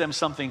makes them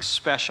something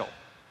special.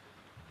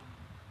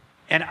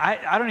 And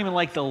I don't even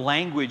like the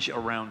language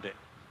around it.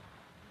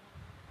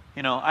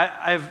 You know,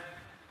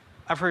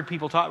 I've heard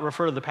people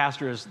refer to the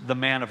pastor as the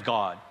man of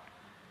God.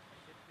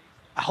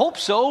 I hope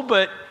so,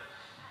 but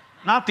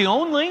not the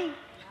only.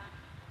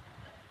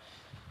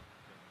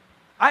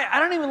 I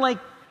don't even like,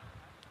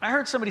 I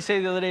heard somebody say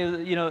the other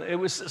day, you know, it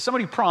was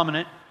somebody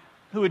prominent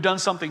who had done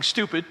something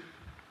stupid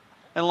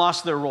and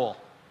lost their role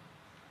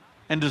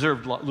and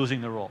deserved losing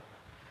their role.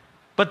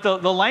 But the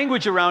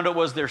language around it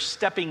was they're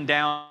stepping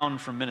down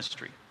from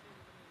ministry.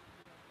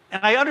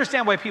 And I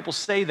understand why people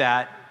say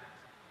that,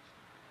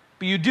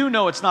 but you do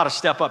know it's not a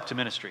step up to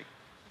ministry.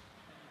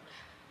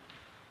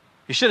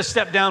 You should have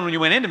stepped down when you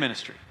went into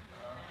ministry.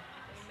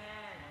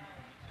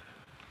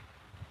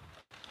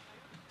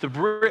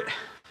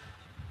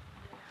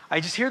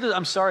 I just hear this.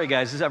 I'm sorry,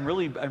 guys.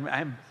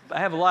 I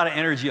have a lot of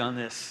energy on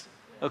this.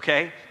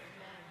 Okay,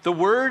 the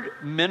word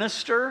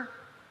minister,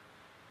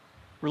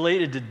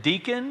 related to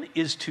deacon,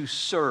 is to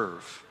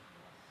serve.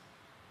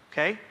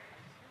 Okay,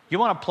 you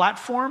want a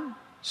platform?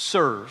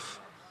 Serve.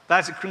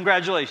 That's it.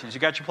 Congratulations,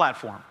 you got your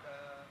platform.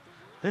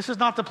 This is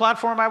not the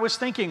platform I was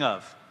thinking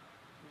of.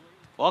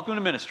 Welcome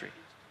to ministry.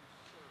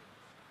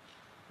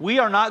 We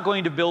are not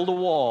going to build a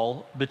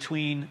wall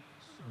between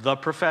the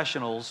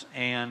professionals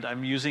and,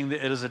 I'm using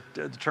the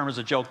term as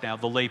a joke now,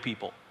 the lay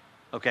people.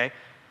 Okay?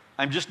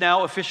 I'm just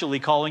now officially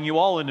calling you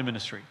all into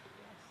ministry.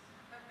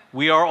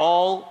 We are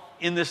all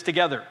in this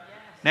together.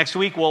 Next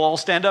week, we'll all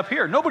stand up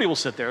here. Nobody will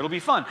sit there. It'll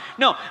be fun.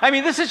 No, I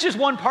mean, this is just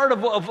one part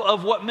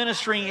of what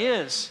ministry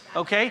is,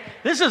 okay?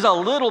 This is a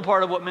little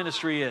part of what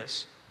ministry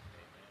is.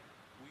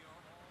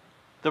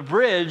 The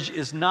bridge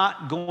is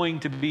not going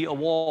to be a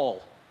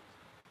wall.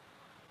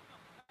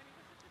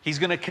 He's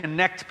going to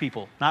connect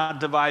people, not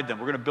divide them.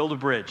 We're going to build a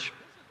bridge.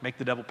 Make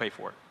the devil pay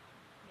for it.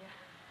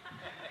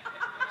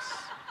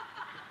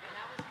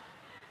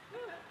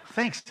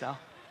 Thanks, Sal.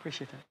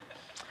 Appreciate that.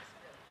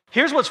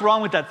 Here's what's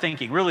wrong with that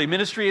thinking. Really,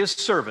 ministry is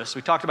service.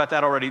 We talked about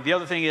that already. The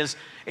other thing is,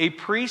 a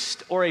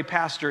priest or a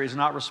pastor is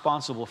not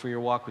responsible for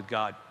your walk with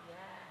God. Yes.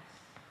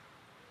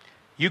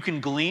 You can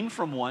glean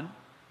from one.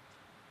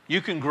 You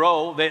can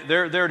grow.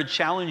 They're there to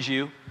challenge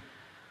you.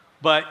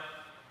 But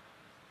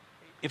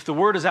if the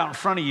word is out in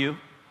front of you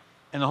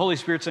and the Holy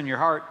Spirit's in your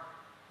heart,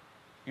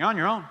 you're on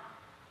your own.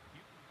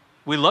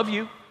 We love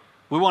you.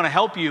 We want to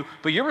help you,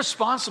 but you're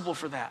responsible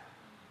for that.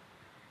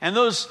 And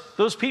those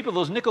people,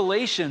 those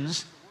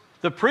Nicolaitans,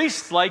 the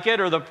priests like it,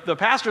 or the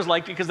pastors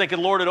liked it because they could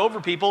lord it over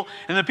people,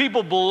 and the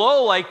people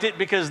below liked it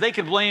because they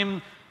could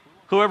blame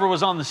whoever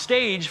was on the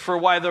stage for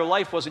why their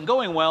life wasn't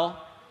going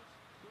well.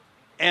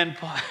 And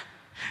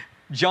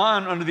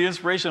John, under the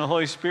inspiration of the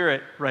Holy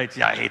Spirit, writes,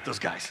 yeah, I hate those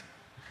guys.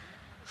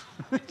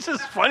 It's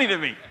just funny to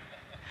me.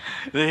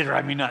 They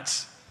drive me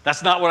nuts.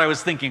 That's not what I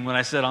was thinking when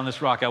I said, on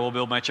this rock I will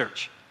build my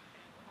church.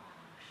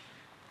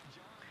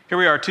 Here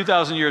we are,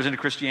 2,000 years into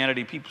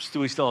Christianity,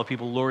 we still have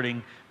people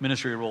lording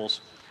ministry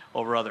roles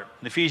over other.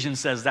 And Ephesians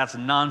says that's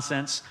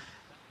nonsense.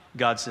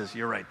 God says,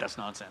 you're right, that's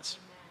nonsense.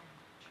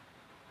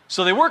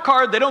 So they work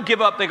hard, they don't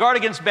give up, they guard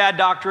against bad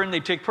doctrine, they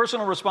take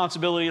personal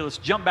responsibility. Let's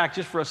jump back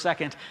just for a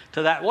second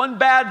to that one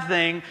bad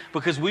thing,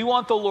 because we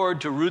want the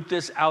Lord to root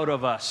this out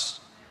of us.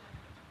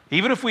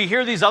 Even if we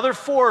hear these other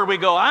four, we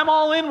go, I'm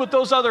all in with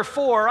those other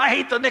four. I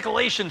hate the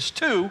Nicolaitans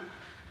too.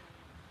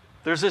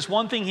 There's this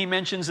one thing he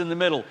mentions in the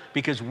middle,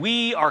 because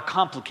we are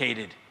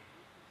complicated.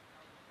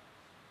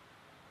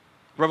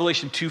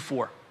 Revelation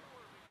 2:4.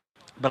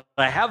 But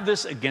I have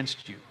this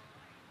against you.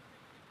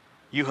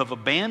 You have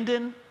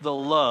abandoned the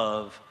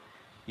love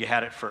you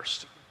had at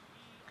first.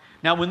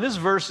 Now, when this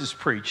verse is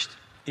preached,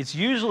 it's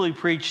usually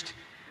preached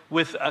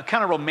with a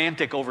kind of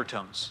romantic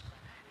overtones.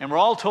 And we're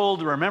all told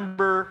to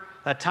remember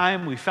that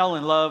time we fell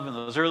in love in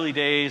those early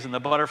days and the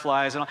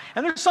butterflies and all.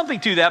 And there's something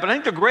to that, but I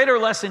think the greater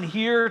lesson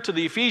here to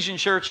the Ephesian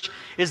church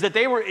is that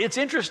it's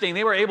interesting,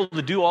 they were able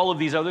to do all of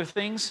these other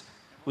things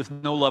with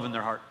no love in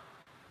their heart.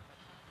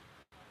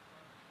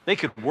 They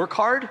could work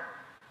hard.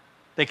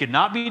 They could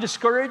not be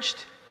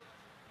discouraged.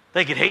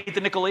 They could hate the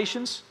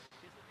Nicolaitans.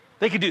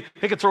 They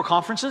could throw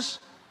conferences.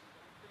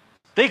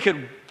 They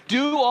could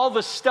do all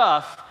the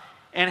stuff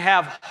and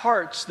have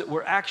hearts that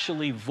were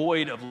actually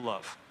void of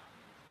love.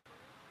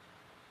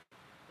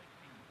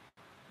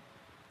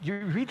 You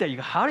read that, you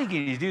go, how do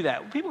you do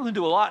that? People can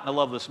do a lot in a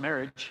loveless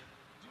marriage.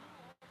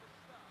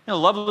 In a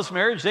loveless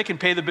marriage, they can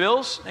pay the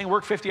bills, they can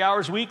work 50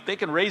 hours a week, they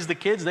can raise the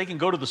kids, they can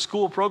go to the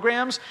school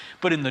programs,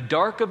 but in the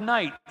dark of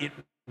night, it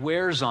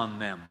wears on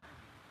them.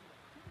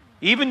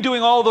 Even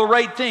doing all the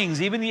right things,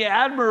 even the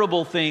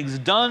admirable things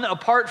done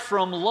apart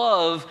from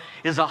love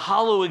is a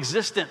hollow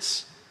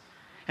existence.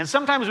 And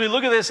sometimes we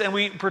look at this and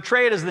we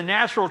portray it as the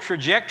natural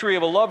trajectory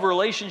of a love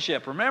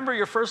relationship. Remember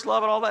your first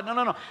love and all that?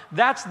 No.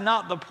 That's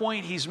not the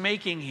point he's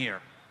making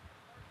here.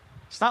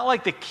 It's not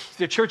like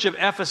the church of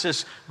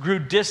Ephesus grew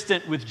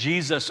distant with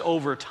Jesus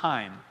over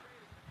time.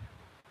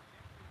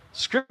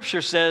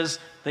 Scripture says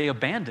they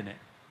abandon it.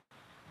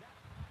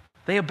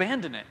 They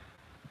abandon it.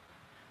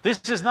 This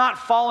is not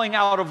falling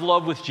out of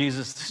love with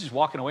Jesus. This is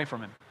walking away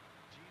from him.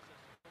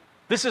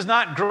 This is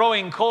not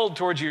growing cold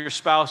towards your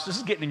spouse. This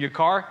is getting in your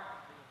car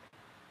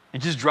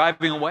and just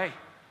driving away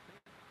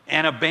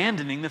and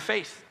abandoning the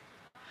faith.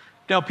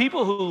 Now,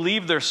 people who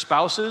leave their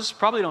spouses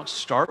probably don't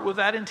start with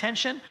that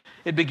intention.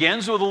 It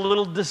begins with a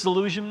little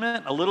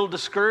disillusionment, a little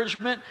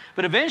discouragement,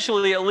 but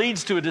eventually it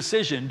leads to a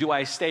decision, do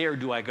I stay or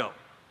do I go?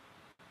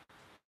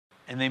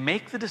 And they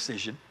make the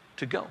decision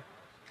to go.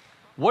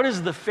 What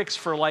is the fix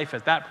for life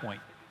at that point?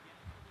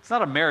 It's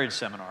not a marriage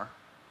seminar.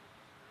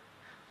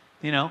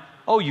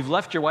 Oh, you've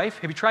left your wife?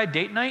 Have you tried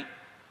date night?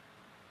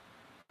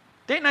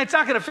 Date night's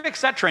not going to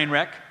fix that train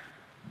wreck.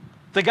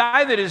 The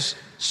guy that is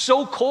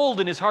so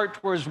cold in his heart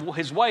towards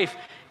his wife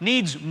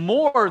needs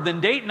more than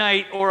date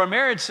night or a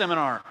marriage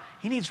seminar.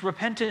 He needs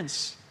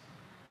repentance.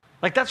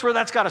 That's where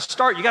that's got to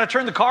start. You got to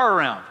turn the car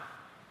around.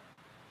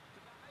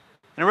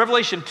 And in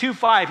Revelation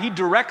 2:5, he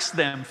directs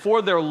them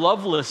for their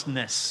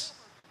lovelessness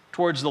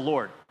towards the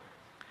Lord.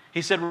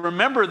 He said,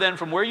 remember then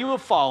from where you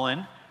have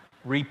fallen,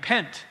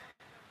 repent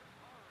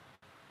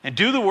and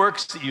do the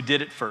works that you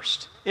did at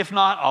first. If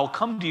not, I'll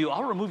come to you.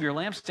 I'll remove your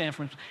lampstand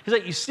from... He's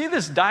like, you see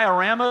this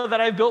diorama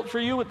that I built for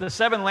you with the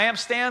 7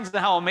 lampstands and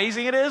how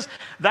amazing it is?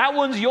 That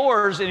one's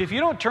yours, and if you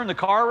don't turn the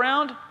car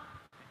around,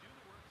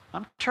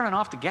 I'm turning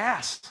off the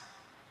gas.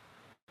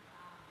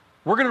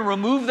 We're going to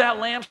remove that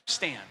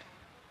lampstand.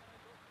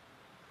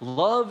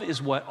 Love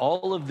is what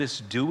all of this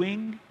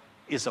doing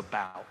is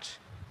about.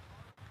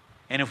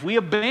 And if we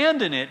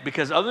abandon it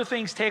because other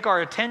things take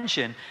our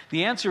attention,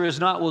 the answer is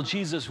not, will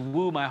Jesus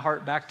woo my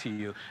heart back to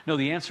you? No,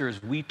 the answer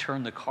is we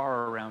turn the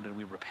car around and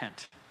we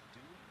repent.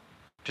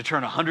 To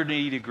turn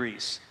 180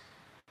 degrees.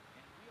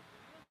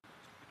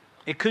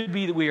 It could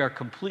be that we are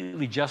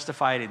completely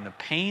justified in the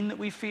pain that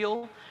we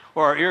feel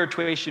or our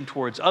irritation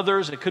towards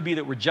others. It could be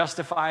that we're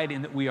justified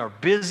in that we are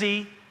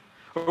busy,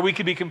 or we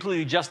could be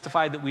completely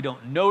justified that we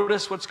don't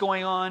notice what's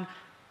going on.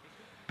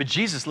 But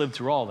Jesus lived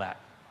through all that.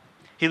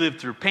 He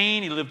lived through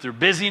pain, he lived through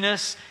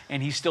busyness,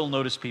 and he still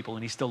noticed people,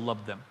 and he still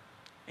loved them,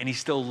 and he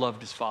still loved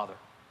his Father.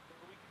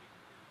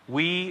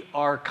 We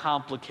are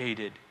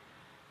complicated,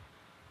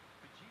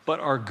 but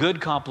our good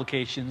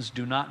complications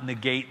do not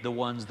negate the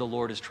ones the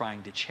Lord is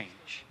trying to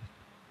change.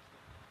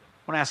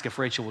 I want to ask if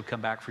Rachel would come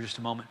back for just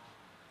a moment.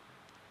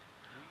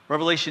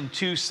 Revelation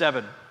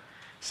 2:7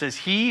 says,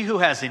 he who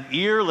has an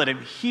ear, let him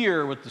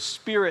hear what the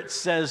Spirit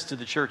says to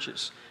the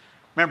churches.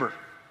 Remember,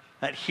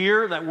 that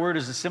hear, that word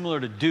is similar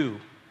to do.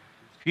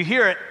 If you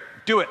hear it,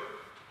 do it.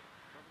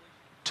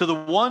 To the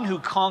one who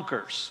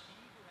conquers,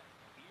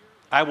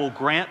 I will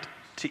grant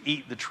to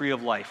eat the tree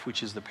of life,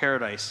 which is the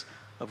paradise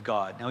of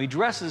God. Now, he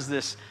addresses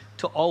this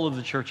to all of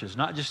the churches,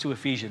 not just to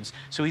Ephesians.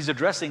 So he's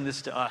addressing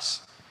this to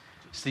us.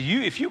 So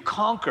if you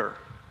conquer,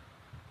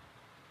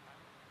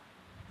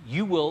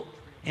 you will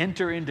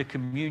enter into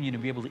communion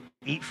and be able to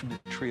eat from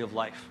the tree of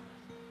life.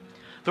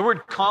 The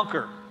word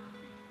conquer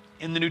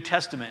in the New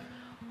Testament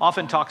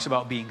often talks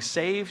about being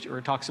saved, or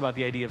it talks about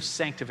the idea of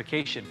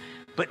sanctification.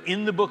 But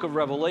in the book of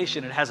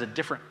Revelation, it has a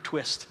different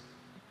twist.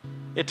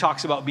 It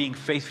talks about being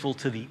faithful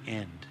to the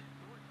end.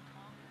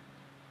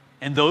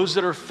 And those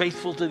that are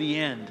faithful to the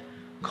end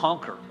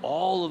conquer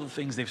all of the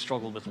things they've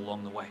struggled with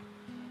along the way.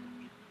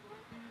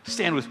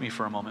 Stand with me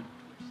for a moment.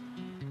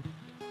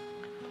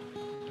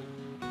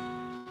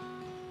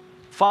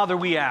 Father,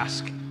 we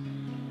ask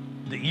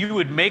that you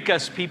would make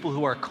us people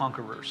who are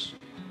conquerors.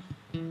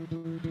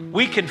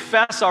 We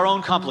confess our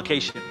own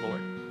complication,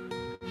 Lord.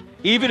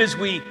 Even as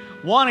we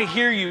want to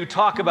hear you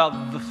talk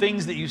about the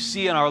things that you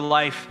see in our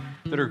life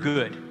that are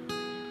good,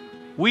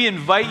 we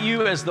invite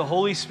you as the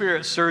Holy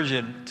Spirit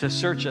surgeon to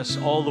search us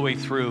all the way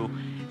through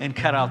and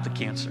cut out the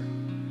cancer.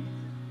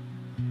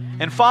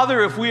 And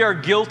Father, if we are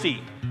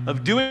guilty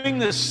of doing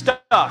this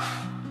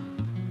stuff,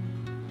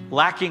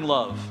 lacking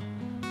love,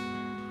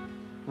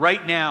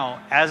 right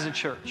now as a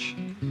church,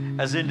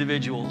 as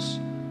individuals,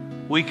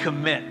 we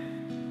commit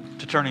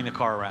to turning the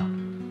car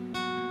around.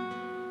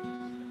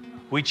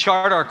 We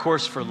chart our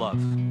course for love.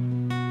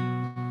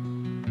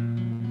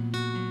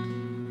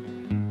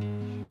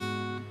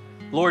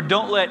 Lord,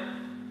 don't let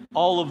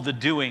all of the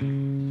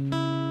doing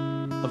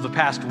of the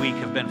past week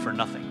have been for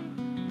nothing.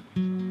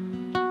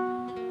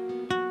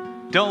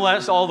 Don't let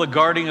us all the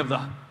guarding of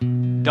the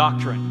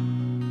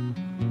doctrine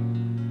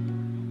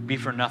be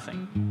for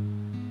nothing.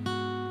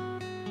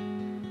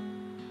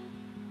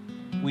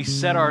 We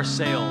set our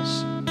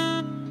sails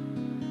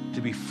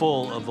to be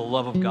full of the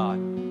love of God,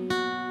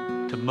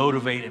 to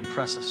motivate and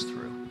press us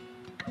through.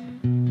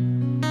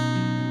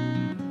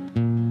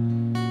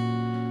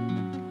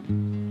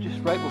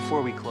 Just right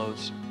before we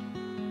close,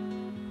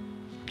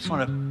 I just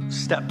want to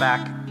step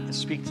back and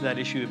speak to that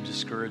issue of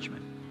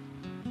discouragement.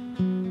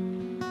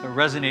 It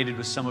resonated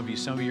with some of you.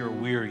 Some of you are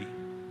weary.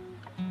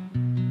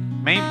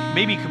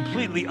 Maybe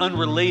completely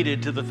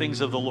unrelated to the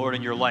things of the Lord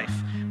in your life,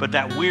 but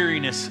that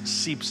weariness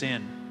seeps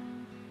in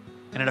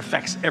and it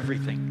affects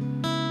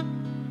everything.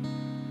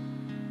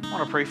 I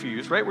want to pray for you.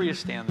 It's right where you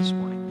stand this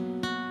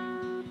morning.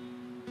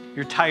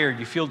 You're tired.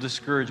 You feel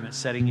discouragement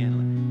setting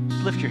in.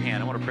 Just lift your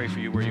hand. I want to pray for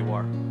you where you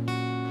are.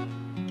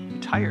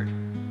 You're tired.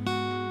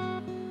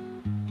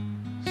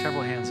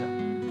 Several hands up.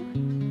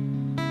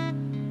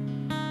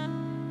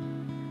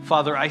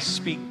 Father, I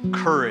speak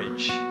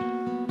courage,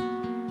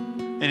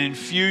 an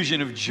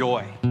infusion of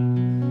joy,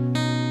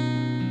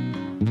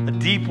 a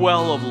deep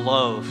well of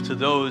love to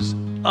those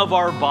of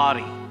our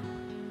body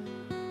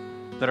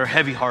that are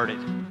heavy-hearted.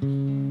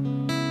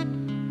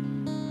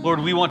 Lord,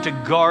 we want to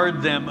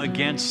guard them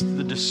against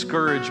the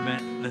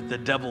discouragement that the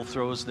devil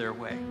throws their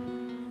way.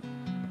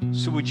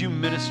 So would you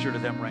minister to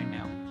them right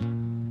now?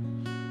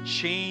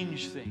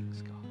 Change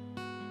things, God.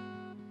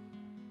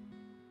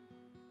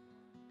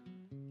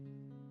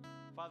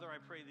 Father, I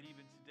pray that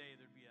even today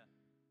there'd be a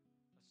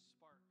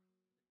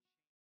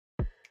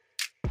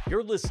spark.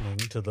 You're listening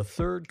to the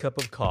Third Cup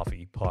of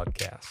Coffee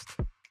podcast.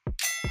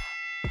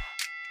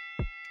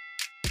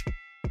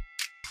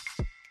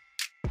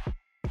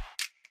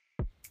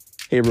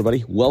 Hey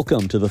everybody,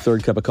 welcome to the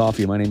Third Cup of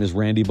Coffee. My name is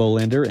Randy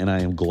Bolander, and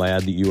I am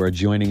glad that you are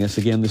joining us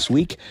again this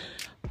week.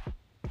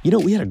 You know,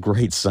 we had a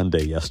great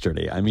Sunday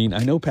yesterday. I mean,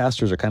 I know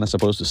pastors are kind of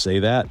supposed to say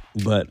that,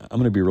 but I'm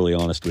going to be really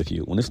honest with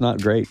you. When it's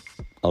not great,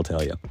 I'll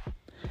tell you.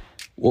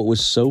 What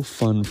was so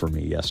fun for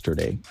me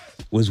yesterday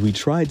was we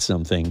tried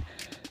something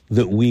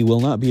that we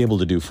will not be able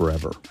to do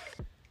forever.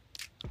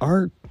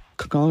 Our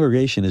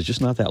congregation is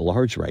just not that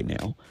large right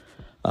now.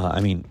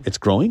 I mean, it's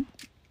growing,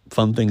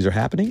 fun things are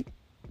happening,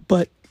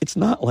 but it's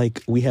not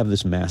like we have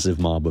this massive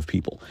mob of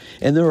people.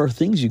 And there are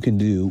things you can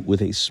do with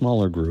a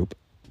smaller group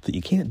that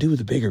you can't do with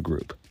a bigger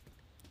group.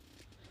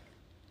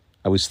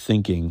 I was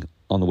thinking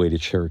on the way to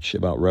church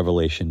about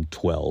Revelation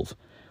 12,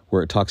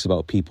 where it talks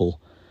about people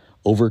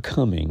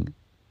overcoming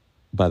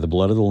by the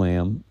blood of the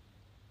Lamb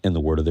and the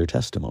word of their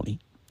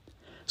testimony.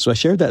 So I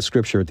shared that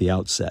scripture at the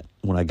outset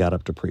when I got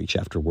up to preach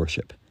after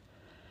worship.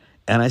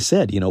 And I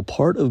said, you know,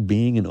 part of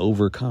being an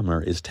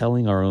overcomer is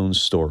telling our own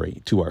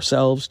story to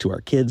ourselves, to our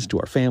kids, to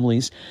our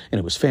families. And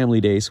it was family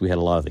day, so we had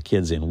a lot of the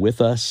kids in with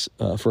us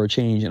for a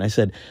change. And I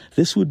said,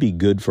 this would be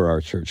good for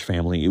our church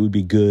family. It would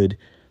be good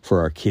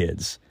for our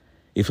kids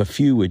if a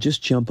few would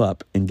just jump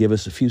up and give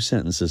us a few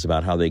sentences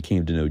about how they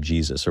came to know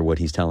Jesus or what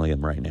he's telling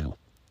them right now.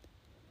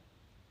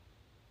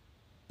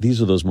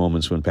 These are those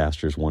moments when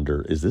pastors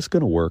wonder, is this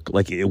going to work?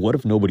 Like, what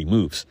if nobody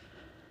moves?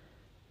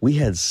 We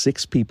had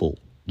 6 people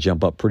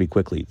jump up pretty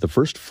quickly. The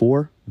first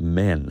 4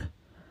 men,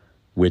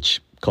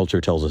 which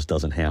culture tells us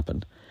doesn't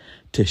happen,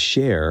 to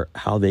share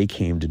how they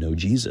came to know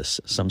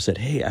Jesus. Some said,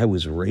 hey, I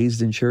was raised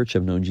in church.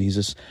 I've known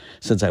Jesus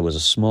since I was a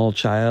small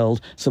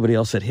child. Somebody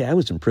else said, hey, I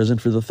was in prison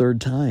for the 3rd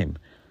time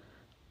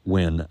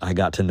when I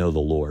got to know the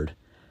Lord.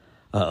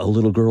 A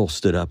little girl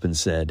stood up and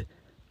said,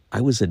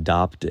 I was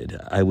adopted.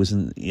 I was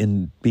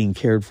in being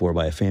cared for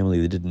by a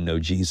family that didn't know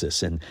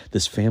Jesus, and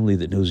this family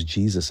that knows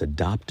Jesus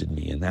adopted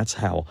me, and that's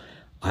how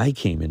I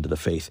came into the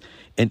faith.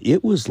 And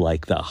it was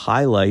like the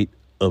highlight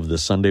of the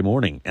Sunday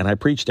morning, and I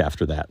preached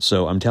after that.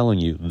 So I'm telling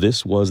you,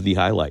 this was the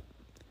highlight.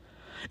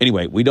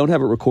 Anyway, we don't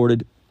have it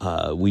recorded.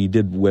 We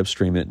did web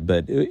stream it,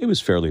 but it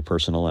was fairly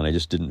personal, and I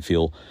just didn't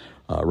feel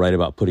right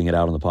about putting it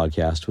out on the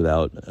podcast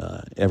without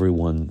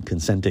everyone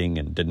consenting,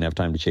 and didn't have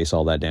time to chase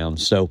all that down.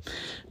 So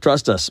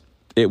trust us,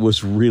 it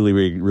was really,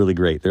 really, really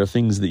great. There are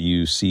things that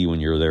you see when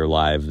you're there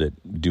live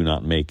that do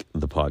not make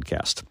the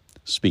podcast.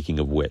 Speaking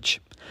of which,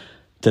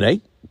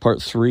 today,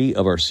 part 3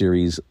 of our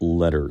series,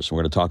 Letters. We're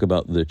going to talk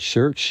about the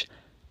church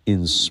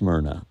in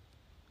Smyrna,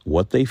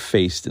 what they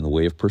faced in the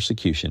way of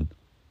persecution,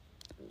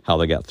 how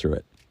they got through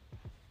it.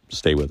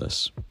 Stay with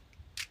us.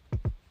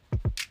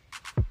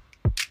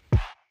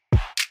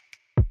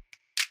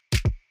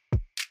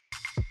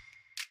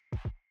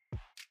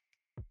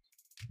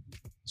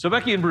 So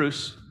Becky and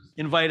Bruce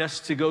invite us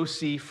to go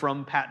see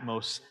From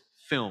Patmos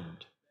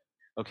filmed.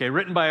 Okay,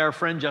 written by our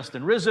friend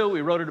Justin Rizzo.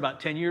 We wrote it about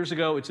 10 years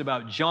ago. It's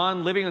about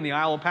John living on the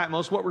Isle of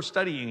Patmos, what we're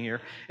studying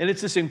here. And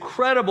it's this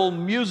incredible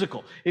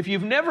musical. If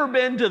you've never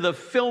been to the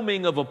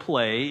filming of a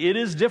play, it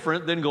is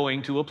different than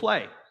going to a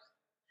play.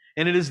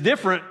 And it is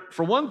different,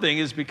 for one thing,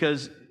 is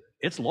because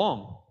it's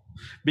long.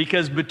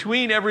 Because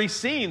between every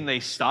scene, they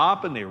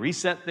stop and they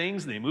reset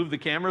things, and they move the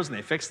cameras, and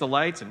they fix the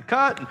lights, and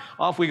cut, and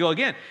off we go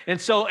again. And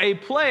so a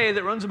play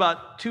that runs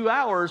about 2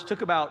 hours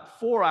took about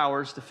 4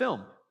 hours to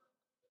film.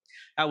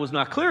 That was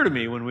not clear to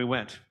me when we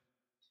went.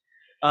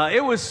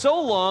 It was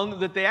so long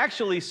that they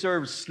actually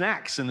served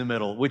snacks in the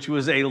middle, which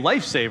was a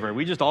lifesaver.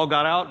 We just all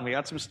got out and we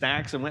got some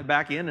snacks and went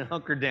back in and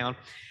hunkered down.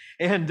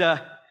 And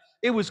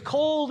it was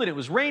cold and it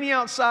was rainy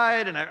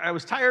outside, and I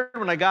was tired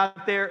when I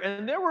got there.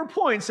 And there were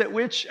points at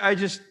which I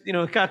just,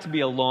 it got to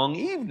be a long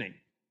evening,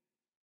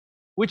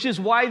 which is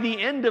why the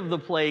end of the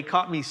play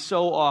caught me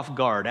so off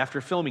guard.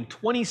 After filming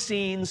 20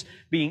 scenes,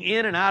 being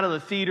in and out of the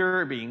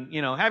theater, being,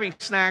 having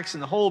snacks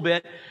and the whole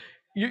bit,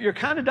 you're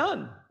kind of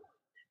done.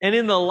 And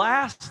in the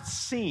last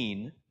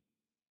scene,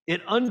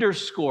 it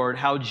underscored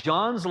how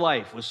John's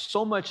life was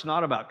so much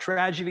not about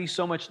tragedy,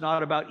 so much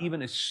not about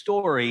even a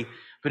story,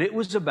 but it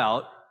was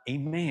about a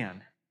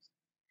man.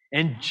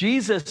 And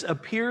Jesus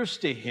appears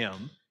to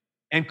him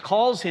and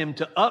calls him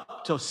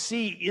to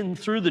see in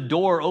through the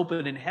door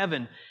open in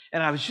heaven.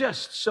 And I was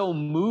just so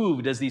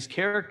moved as these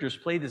characters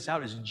played this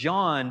out, as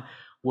John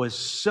was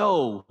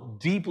so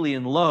deeply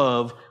in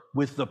love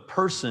with the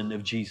person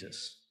of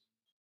Jesus.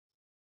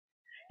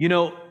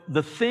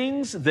 The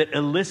things that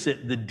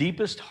elicit the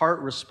deepest heart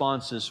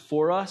responses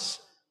for us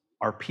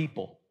are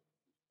people.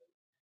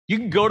 You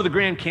can go to the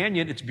Grand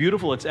Canyon. It's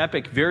beautiful. It's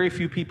epic. Very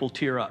few people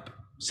tear up.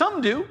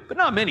 Some do, but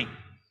not many.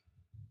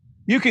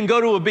 You can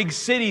go to a big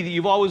city that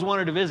you've always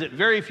wanted to visit.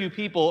 Very few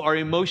people are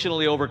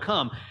emotionally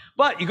overcome.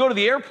 But you go to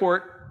the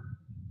airport,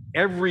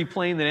 every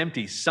plane that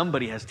empties,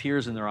 somebody has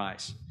tears in their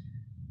eyes.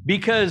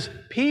 Because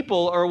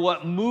people are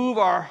what move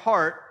our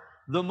heart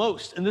the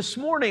most. And this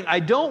morning, I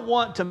don't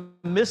want to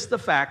miss the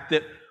fact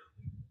that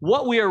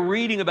what we are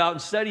reading about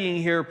and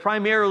studying here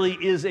primarily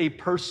is a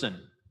person.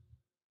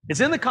 It's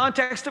in the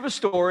context of a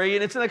story,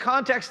 and it's in the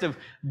context of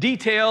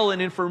detail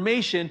and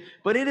information,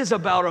 but it is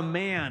about a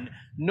man.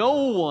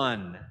 No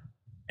one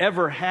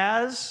ever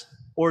has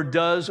or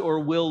does or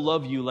will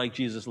love you like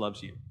Jesus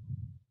loves you.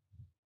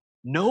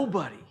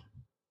 Nobody.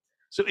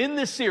 So in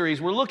this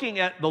series, we're looking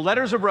at the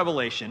letters of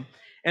Revelation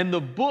and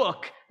the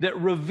book that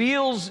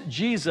reveals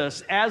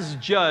Jesus as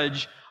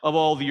judge of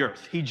all the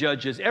earth. He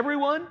judges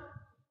everyone,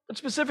 but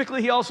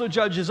specifically, he also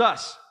judges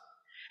us.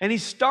 And he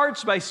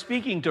starts by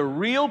speaking to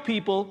real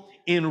people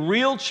in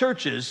real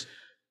churches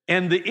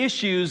and the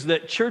issues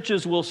that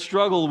churches will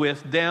struggle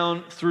with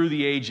down through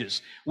the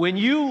ages. When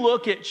you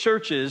look at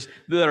churches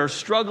that are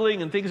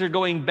struggling and things are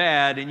going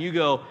bad, and you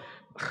go,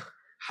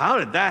 how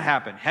did that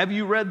happen? Have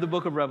you read the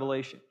book of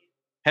Revelation?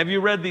 Have you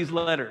read these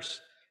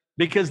letters?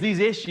 Because these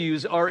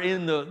issues are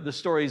in the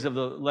stories of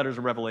the letters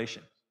of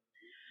Revelation.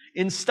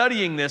 In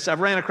studying this,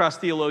 I've ran across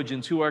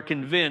theologians who are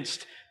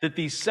convinced that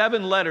these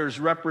 7 letters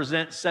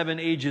represent 7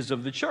 ages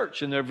of the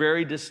church, and they're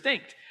very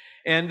distinct.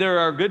 And there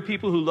are good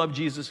people who love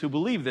Jesus who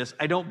believe this.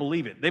 I don't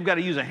believe it. They've got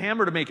to use a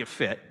hammer to make it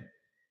fit.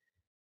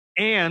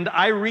 And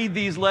I read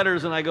these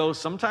letters and I go,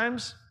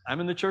 sometimes I'm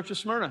in the church of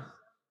Smyrna.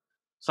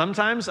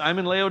 Sometimes I'm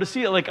in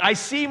Laodicea. Like, I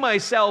see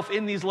myself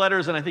in these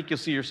letters, and I think you'll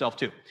see yourself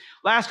too.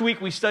 Last week,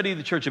 we studied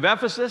the church of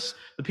Ephesus,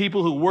 the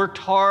people who worked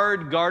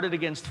hard, guarded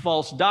against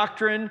false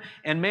doctrine,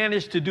 and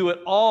managed to do it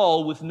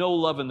all with no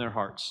love in their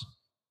hearts.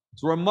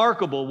 It's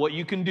remarkable what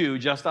you can do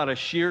just out of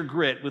sheer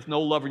grit with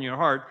no love in your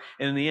heart,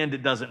 and in the end,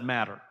 it doesn't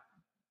matter.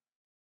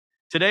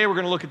 Today, we're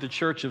going to look at the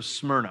church of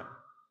Smyrna.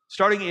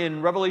 Starting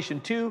in Revelation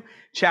 2,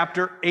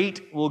 chapter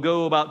 8, we'll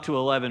go about to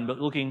 11, but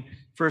looking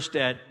first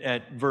at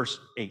verse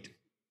 8.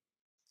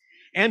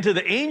 And to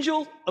the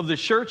angel of the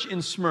church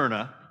in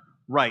Smyrna,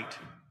 write,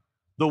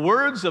 the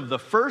words of the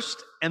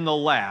first and the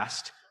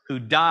last who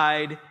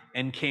died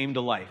and came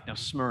to life. Now,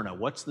 Smyrna,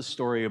 what's the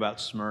story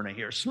about Smyrna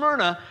here?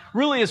 Smyrna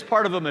really is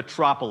part of a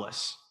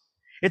metropolis.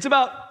 It's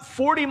about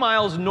 40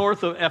 miles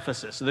north of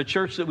Ephesus, the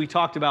church that we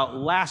talked about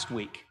last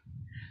week.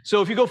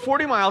 So if you go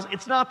 40 miles,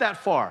 it's not that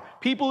far.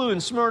 People who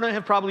in Smyrna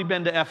have probably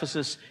been to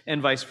Ephesus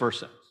and vice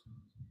versa.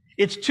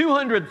 It's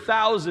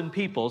 200,000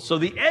 people, so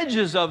the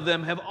edges of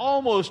them have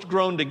almost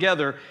grown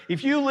together.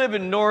 If you live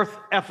in North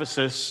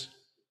Ephesus,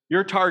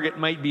 your target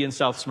might be in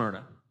South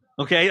Smyrna.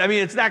 Okay? I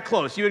mean, it's that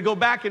close. You would go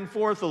back and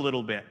forth a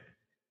little bit.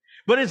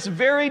 But it's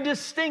very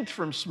distinct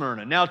from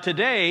Smyrna. Now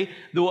today,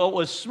 what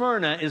was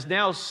Smyrna is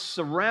now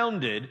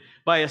surrounded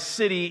by a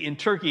city in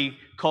Turkey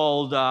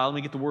called, let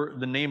me get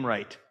the name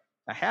right.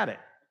 I had it.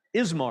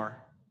 Izmar.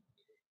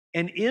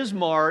 And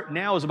Izmar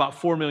now is about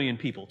 4 million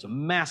people. It's a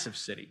massive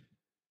city.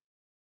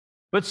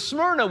 But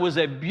Smyrna was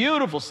a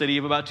beautiful city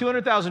of about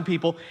 200,000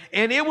 people,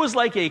 and it was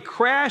like a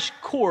crash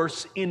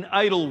course in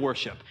idol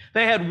worship.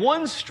 They had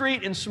one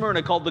street in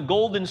Smyrna called the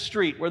Golden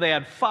Street, where they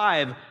had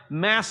 5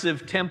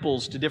 massive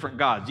temples to different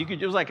gods.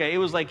 It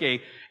was like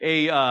a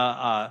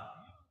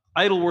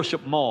idol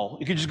worship mall.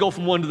 You could just go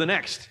from one to the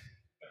next.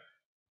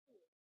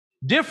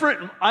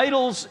 Different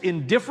idols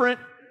in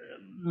different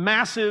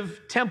massive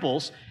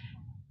temples,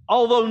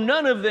 although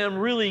none of them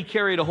really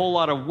carried a whole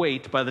lot of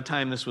weight by the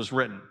time this was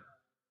written.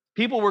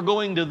 People were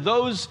going to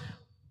those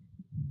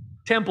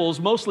temples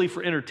mostly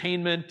for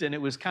entertainment, and it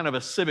was kind of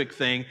a civic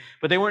thing,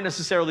 but they weren't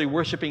necessarily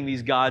worshiping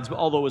these gods,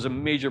 although it was a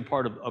major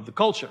part of the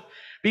culture.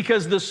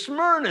 Because the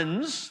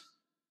Smyrnans,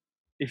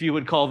 if you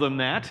would call them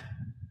that,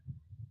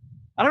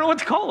 I don't know what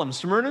to call them,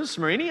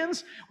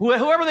 Smyrnians,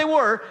 whoever they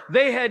were,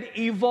 they had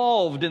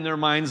evolved in their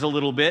minds a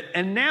little bit,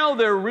 and now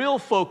their real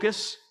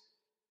focus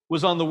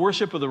was on the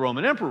worship of the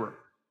Roman emperor.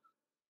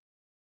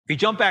 If you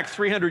jump back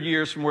 300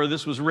 years from where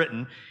this was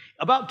written,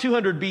 about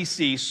 200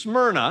 BC,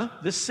 Smyrna,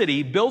 this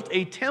city, built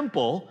a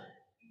temple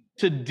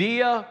to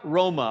Dea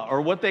Roma,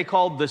 or what they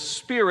called the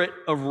Spirit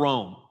of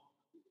Rome.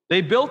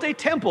 They built a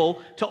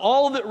temple to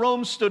all that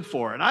Rome stood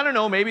for. And I don't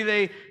know, maybe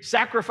they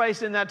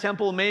sacrificed in that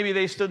temple, maybe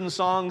they stood in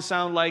songs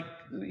sound like,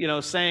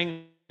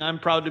 saying, I'm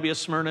proud to be a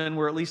Smyrnan,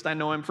 where at least I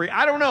know I'm free.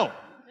 I don't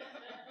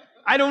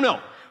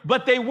know.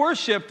 But they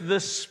worshiped the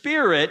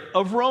Spirit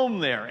of Rome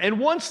there. And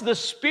once the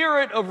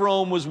Spirit of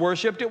Rome was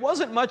worshiped, it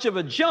wasn't much of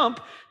a jump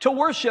to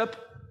worship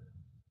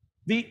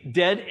the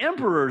dead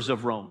emperors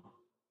of Rome,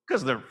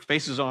 because their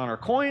faces are on our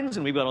coins,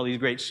 and we've got all these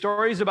great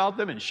stories about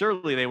them, and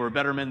surely they were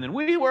better men than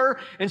we were.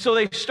 And so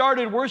they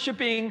started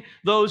worshiping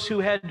those who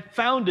had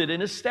founded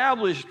and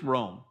established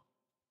Rome.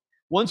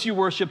 Once you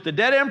worship the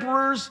dead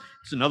emperors,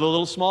 it's another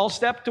little small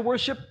step to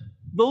worship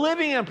the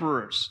living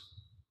emperors,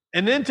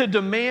 and then to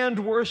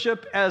demand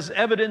worship as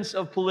evidence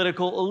of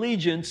political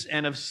allegiance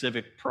and of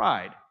civic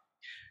pride.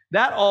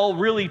 That all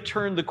really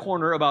turned the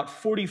corner about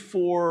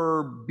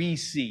 44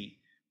 BC.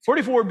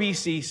 44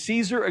 BC,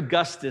 Caesar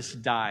Augustus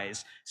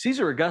dies.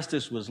 Caesar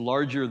Augustus was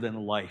larger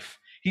than life.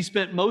 He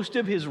spent most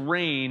of his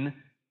reign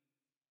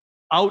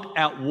out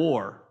at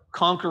war,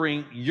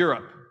 conquering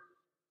Europe.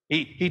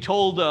 He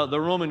told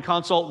the Roman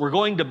consul, we're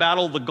going to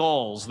battle the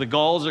Gauls. The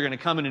Gauls are going to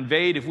come and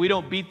invade. If we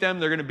don't beat them,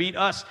 they're going to beat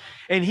us.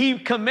 And he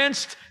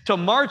commenced to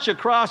march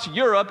across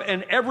Europe,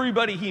 and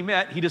everybody he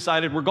met, he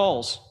decided were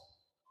Gauls.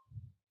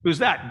 Who's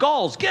that?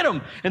 Gauls, get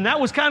them! And that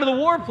was kind of the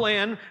war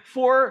plan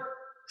for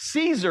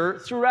Caesar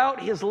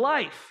throughout his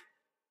life.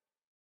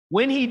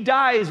 When he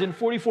dies in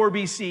 44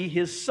 BC,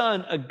 his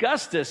son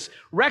Augustus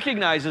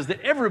recognizes that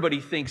everybody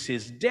thinks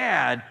his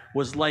dad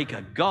was like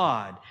a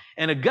god.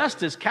 And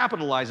Augustus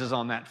capitalizes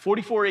on that.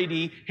 44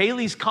 AD,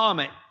 Halley's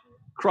Comet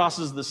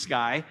crosses the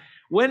sky.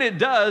 When it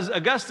does,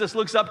 Augustus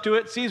looks up to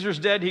it. Caesar's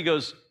dead. He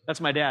goes,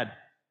 that's my dad.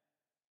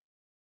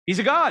 He's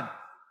a god.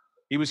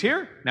 He was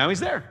here. Now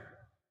he's there.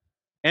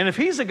 And if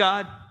he's a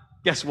god,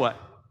 guess what?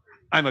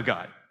 I'm a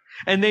god.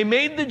 And they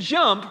made the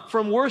jump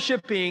from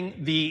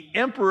worshiping the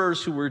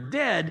emperors who were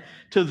dead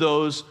to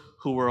those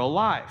who were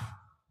alive.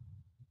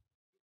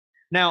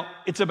 Now,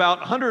 it's about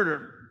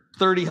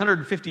 130,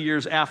 150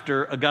 years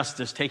after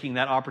Augustus taking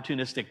that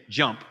opportunistic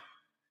jump,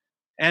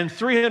 and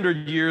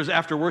 300 years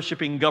after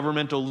worshiping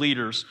governmental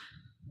leaders.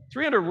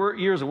 300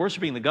 years of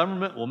worshiping the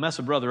government will mess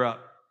a brother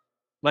up.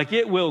 Like,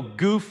 it will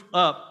goof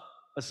up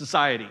a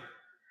society.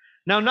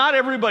 Now, not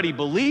everybody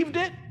believed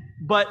it,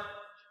 but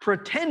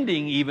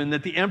pretending even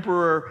that the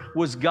emperor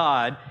was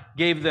God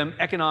gave them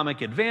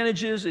economic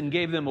advantages and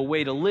gave them a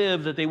way to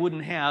live that they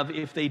wouldn't have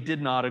if they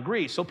did not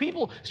agree. So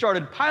people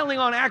started piling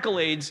on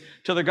accolades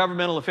to their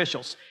governmental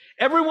officials.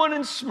 Everyone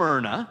in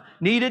Smyrna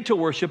needed to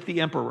worship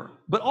the emperor.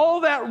 But all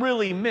that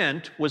really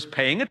meant was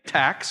paying a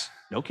tax,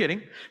 no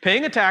kidding,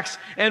 paying a tax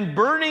and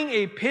burning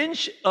a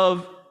pinch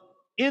of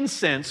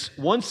incense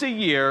once a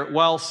year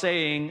while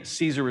saying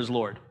Caesar is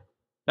Lord.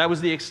 That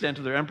was the extent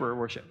of their emperor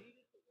worship.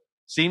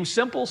 Seems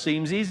simple,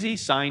 seems easy,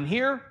 sign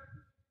here.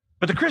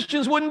 But the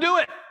Christians wouldn't do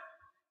it.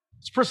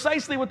 It's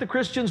precisely what the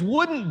Christians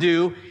wouldn't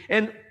do.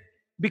 And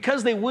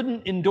because they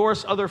wouldn't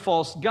endorse other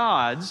false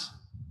gods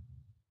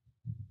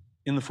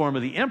in the form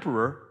of the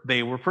emperor,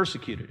 they were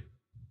persecuted.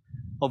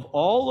 Of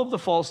all of the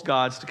false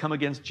gods to come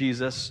against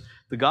Jesus,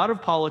 the god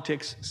of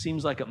politics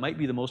seems like it might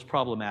be the most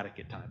problematic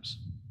at times.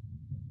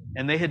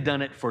 And they had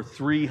done it for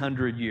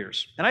 300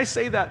 years. And I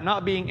say that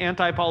not being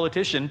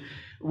anti-politician,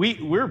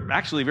 We're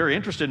actually very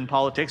interested in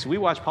politics. We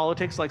watch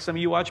politics like some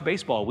of you watch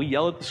baseball. We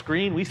yell at the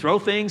screen, we throw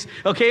things.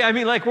 Okay, I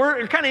mean, like,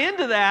 we're kind of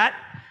into that.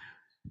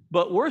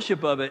 But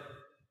worship of it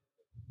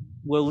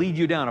will lead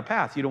you down a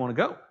path you don't want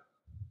to go.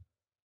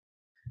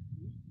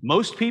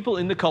 Most people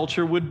in the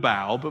culture would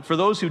bow, but for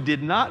those who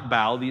did not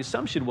bow, the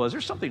assumption was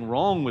there's something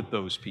wrong with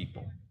those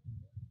people.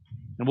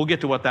 And we'll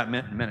get to what that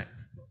meant in a minute.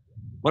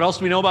 What else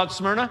do we know about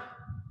Smyrna?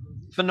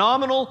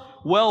 Phenomenal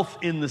wealth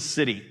in the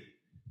city.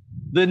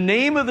 The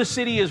name of the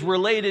city is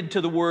related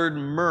to the word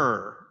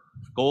myrrh.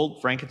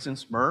 Gold,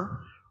 frankincense, myrrh.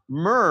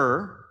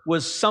 Myrrh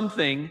was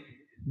something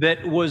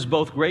that was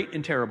both great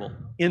and terrible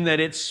in that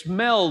it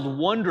smelled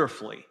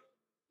wonderfully,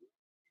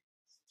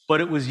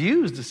 but it was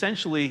used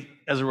essentially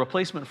as a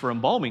replacement for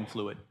embalming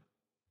fluid.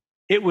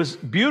 It was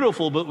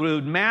beautiful, but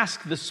would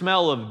mask the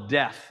smell of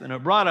death, and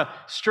it brought a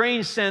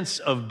strange sense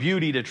of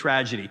beauty to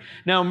tragedy.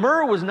 Now,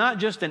 myrrh was not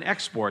just an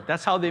export.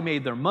 That's how they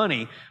made their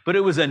money, but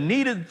it was a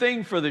needed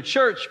thing for the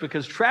church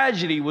because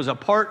tragedy was a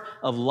part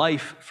of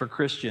life for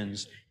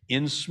Christians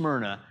in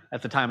Smyrna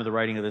at the time of the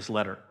writing of this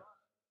letter.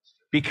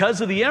 Because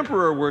of the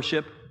emperor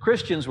worship,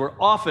 Christians were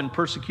often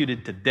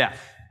persecuted to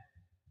death.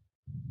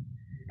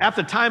 At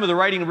the time of the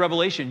writing of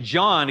Revelation,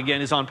 John,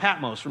 again, is on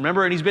Patmos,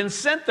 remember? And he's been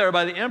sent there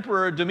by the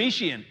emperor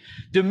Domitian.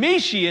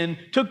 Domitian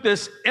took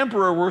this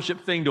emperor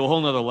worship thing to a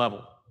whole nother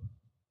level.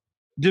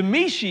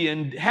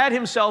 Domitian had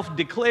himself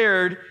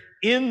declared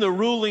in the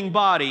ruling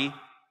body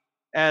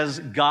as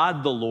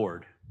God the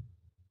Lord.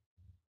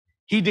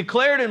 He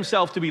declared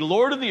himself to be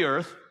Lord of the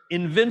earth,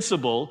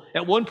 invincible.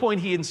 At one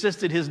point, he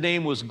insisted his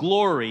name was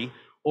Glory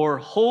or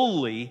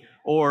Holy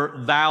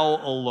or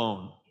Thou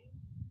alone.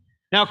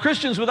 Now,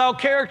 Christians without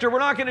character, we're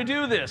not going to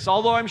do this,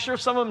 although I'm sure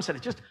some of them said,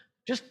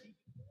 just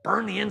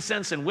burn the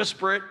incense and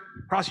whisper it,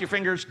 cross your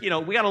fingers, we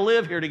got to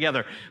live here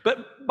together.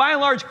 But by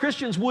and large,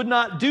 Christians would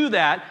not do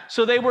that,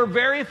 so they were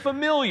very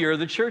familiar,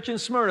 the church in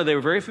Smyrna, they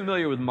were very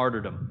familiar with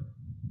martyrdom,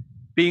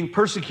 being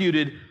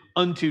persecuted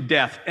unto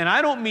death. And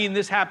I don't mean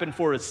this happened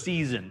for a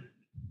season.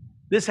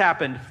 This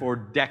happened for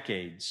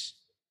decades,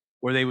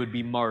 where they would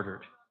be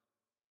martyred.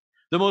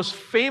 The most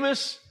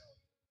famous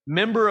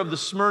member of the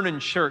Smyrna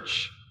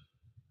church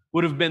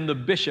would have been the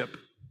bishop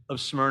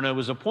of Smyrna,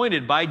 was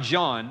appointed by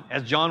John,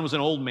 as John was an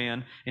old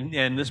man,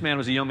 and this man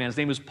was a young man. His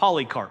name was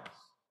Polycarp.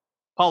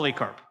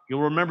 Polycarp.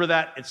 You'll remember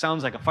that. It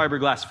sounds like a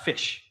fiberglass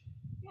fish.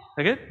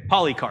 Okay?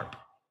 Polycarp.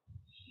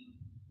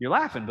 You're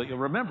laughing, but you'll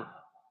remember.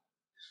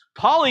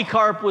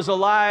 Polycarp was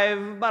alive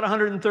about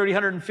 130,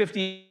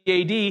 150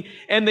 AD,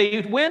 and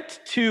they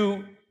went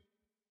to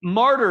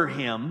martyr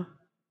him,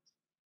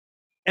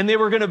 and they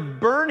were going to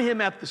burn him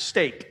at the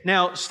stake.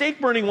 Now,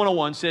 stake burning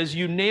 101 says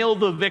you nail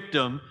the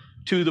victim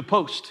to the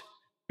post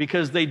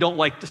because they don't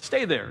like to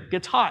stay there. It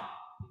gets hot.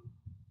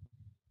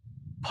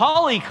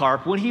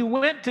 Polycarp, when he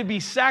went to be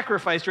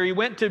sacrificed or he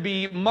went to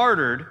be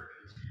martyred,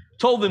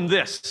 told them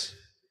this: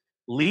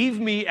 leave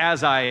me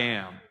as I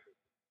am.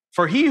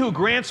 For he who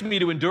grants me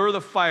to endure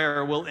the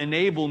fire will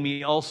enable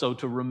me also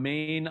to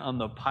remain on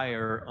the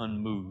pyre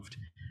unmoved,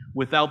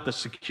 without the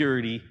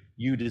security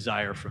you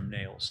desire from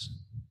nails.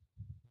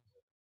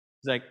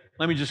 He's like,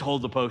 let me just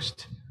hold the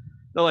post.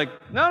 They're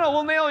like, no,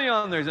 we'll nail you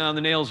on there. No,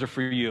 the nails are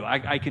for you.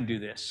 I can do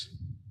this.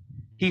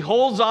 He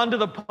holds onto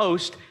the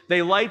post.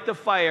 They light the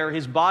fire.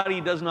 His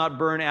body does not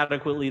burn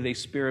adequately. They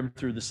spear him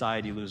through the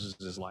side. He loses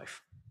his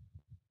life.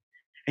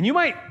 And you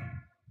might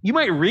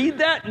read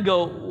that and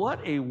go,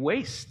 what a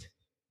waste.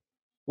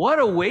 What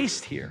a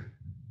waste here.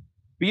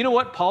 But you know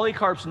what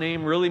Polycarp's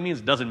name really means?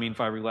 It doesn't mean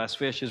fiberglass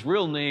fish. His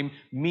real name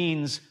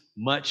means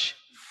much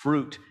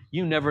fruit.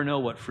 You never know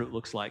what fruit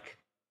looks like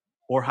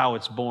or how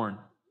it's born.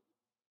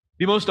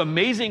 The most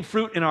amazing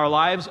fruit in our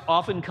lives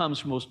often comes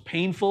from most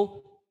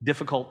painful,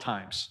 difficult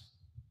times.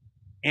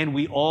 And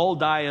we all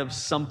die of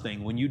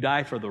something. When you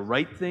die for the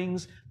right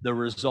things, the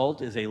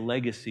result is a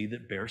legacy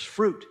that bears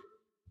fruit.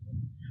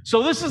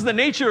 So this is the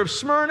nature of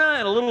Smyrna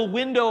and a little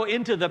window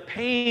into the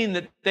pain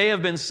that they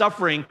have been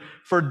suffering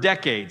for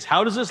decades.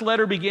 How does this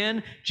letter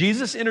begin?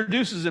 Jesus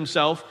introduces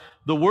himself,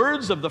 the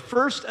words of the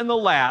first and the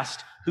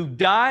last, who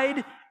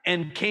died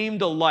and came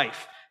to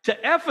life. To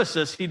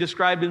Ephesus, he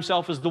described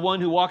himself as the one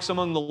who walks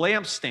among the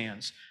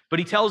lampstands. But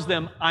he tells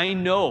them, I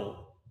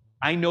know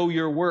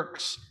your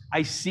works.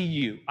 I see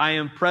you. I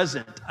am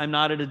present. I'm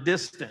not at a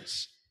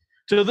distance.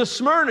 To the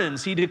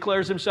Smyrnans, he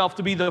declares himself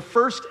to be the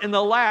first and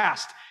the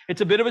last.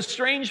 It's a bit of a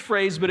strange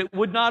phrase, but it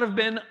would not have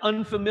been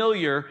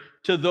unfamiliar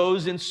to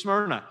those in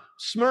Smyrna.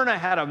 Smyrna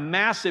had a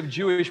massive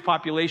Jewish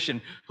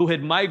population who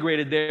had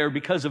migrated there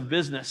because of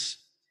business.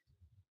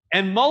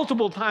 And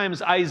multiple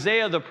times,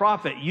 Isaiah the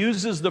prophet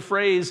uses the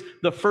phrase,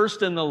 the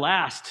first and the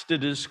last, to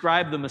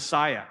describe the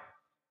Messiah.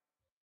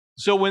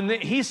 So when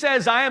he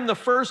says, I am the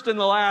first and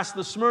the last,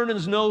 the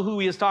Smyrnans know who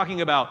he is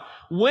talking about.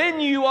 When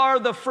you are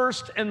the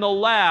first and the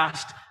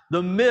last,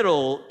 the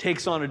middle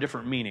takes on a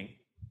different meaning.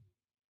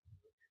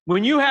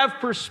 When you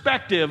have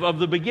perspective of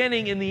the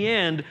beginning and the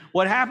end,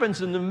 what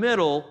happens in the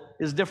middle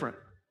is different.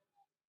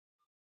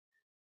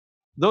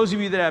 Those of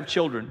you that have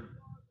children,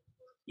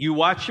 you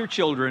watch your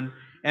children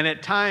and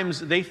at times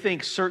they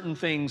think certain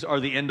things are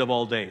the end of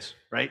all days,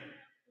 right?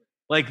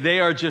 Like they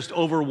are just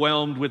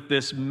overwhelmed with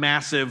this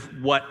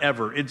massive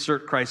whatever,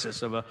 insert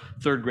crisis of a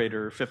third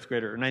grader or fifth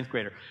grader or ninth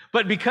grader.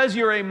 But because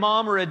you're a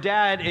mom or a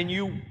dad and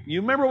you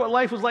remember what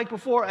life was like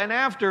before and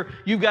after,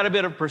 you've got a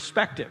bit of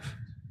perspective.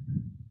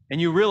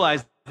 And you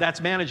realize that's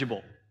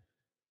manageable.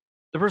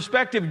 The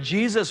perspective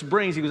Jesus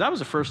brings, he goes, I was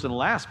the first and the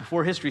last.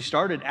 Before history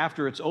started,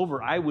 after it's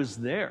over, I was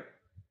there.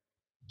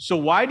 So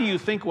why do you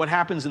think what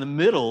happens in the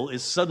middle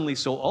is suddenly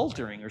so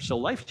altering or so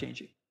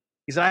life-changing?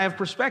 He said, I have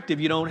perspective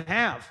you don't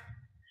have.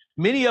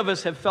 Many of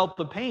us have felt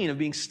the pain of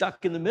being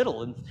stuck in the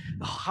middle. And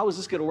how is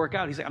this going to work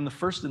out? He's like, I'm the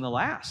first and the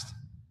last.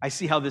 I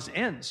see how this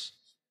ends.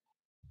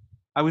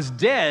 I was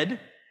dead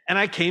and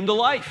I came to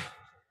life.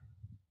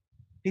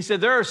 He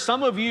said, there are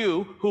some of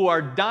you who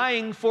are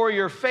dying for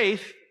your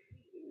faith.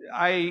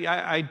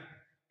 I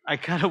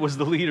kind of was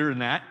the leader in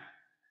that.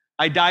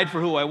 I died for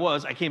who I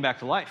was. I came back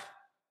to life.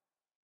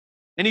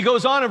 And he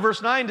goes on in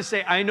verse 9 to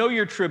say, I know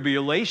your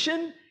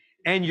tribulation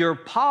and your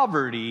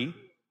poverty,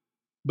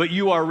 but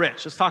you are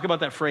rich. Let's talk about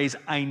that phrase,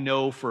 I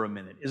know, for a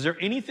minute. Is there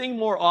anything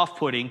more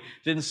off-putting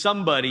than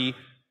somebody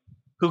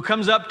who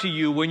comes up to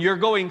you when you're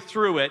going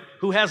through it,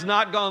 who has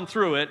not gone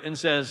through it, and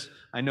says,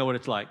 I know what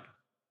it's like?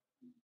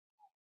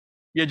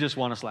 You just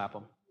want to slap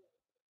them.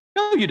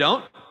 No, you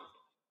don't.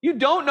 You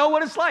don't know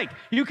what it's like.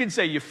 You can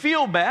say you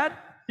feel bad.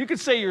 You can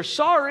say you're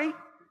sorry.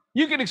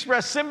 You can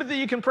express sympathy.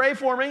 You can pray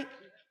for me.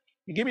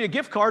 You give me a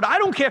gift card. I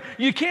don't care.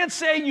 You can't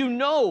say you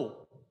know.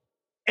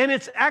 And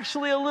it's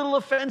actually a little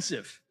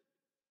offensive.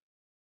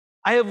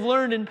 I have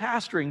learned in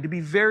pastoring to be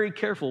very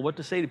careful what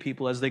to say to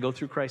people as they go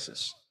through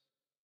crisis.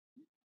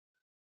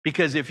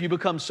 Because if you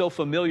become so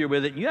familiar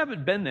with it and you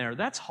haven't been there,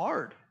 that's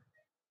hard.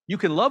 You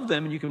can love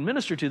them and you can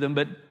minister to them,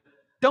 but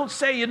don't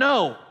say you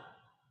know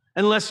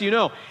unless you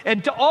know.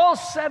 And to all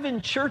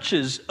 7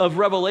 churches of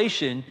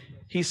Revelation,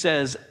 he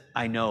says,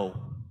 I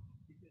know.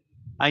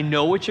 I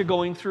know what you're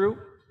going through.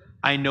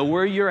 I know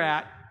where you're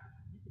at,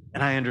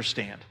 and I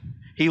understand.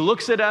 He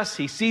looks at us,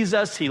 he sees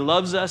us, he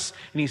loves us,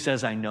 and he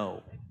says, I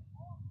know.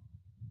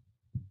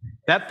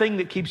 That thing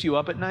that keeps you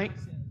up at night,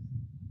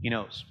 he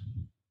knows.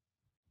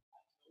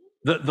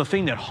 The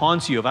thing that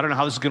haunts you, if I don't know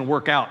how this is going to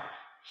work out,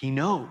 he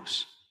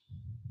knows.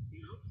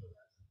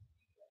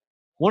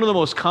 One of the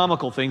most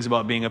comical things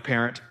about being a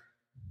parent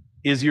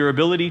is your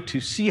ability to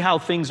see how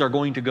things are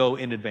going to go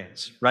in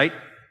advance, right?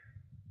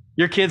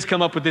 Your kids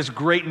come up with this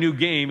great new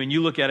game and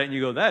you look at it and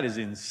you go, that is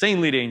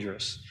insanely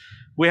dangerous.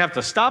 We have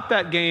to stop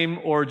that game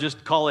or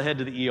just call ahead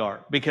to the ER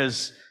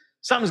because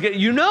something's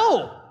getting, you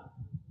know.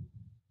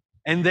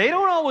 And they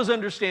don't always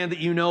understand that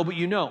you know, but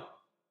you know.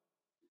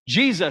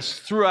 Jesus,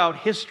 throughout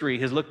history,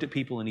 has looked at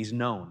people and he's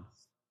known.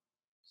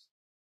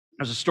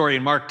 There's a story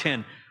in Mark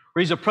 10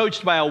 where he's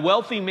approached by a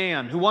wealthy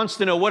man who wants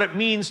to know what it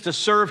means to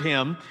serve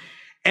him.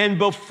 And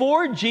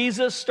before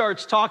Jesus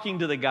starts talking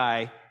to the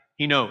guy,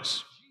 he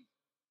knows.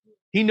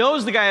 He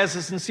knows the guy has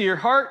a sincere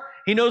heart.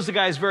 He knows the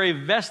guy's very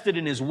vested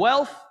in his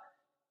wealth.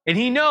 And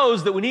he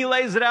knows that when he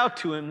lays it out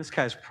to him, this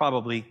guy's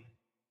probably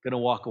going to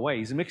walk away.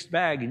 He's a mixed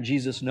bag, and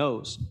Jesus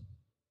knows.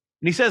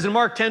 And he says in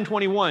Mark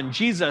 10:21,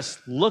 Jesus,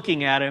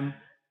 looking at him,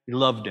 he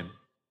loved him.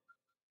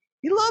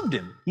 He loved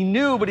him. He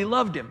knew, but he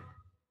loved him.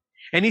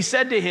 And he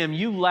said to him,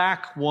 you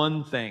lack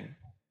one thing.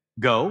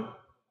 Go,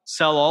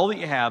 sell all that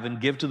you have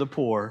and give to the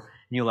poor,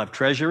 and you'll have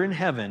treasure in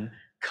heaven.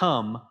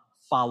 Come,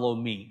 follow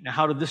me. Now,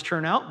 how did this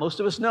turn out? Most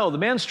of us know. The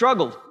man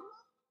struggled.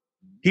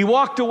 He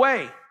walked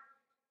away.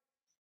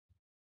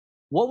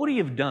 What would he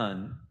have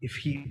done if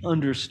he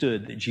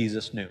understood that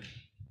Jesus knew?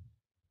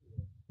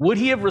 Would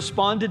he have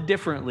responded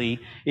differently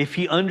if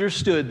he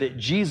understood that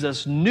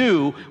Jesus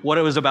knew what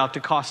it was about to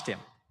cost him?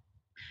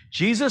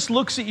 Jesus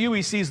looks at you,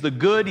 he sees the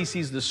good, he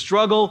sees the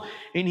struggle,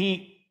 and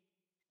he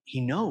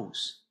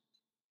knows.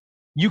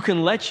 You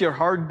can let your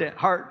heart,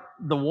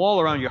 the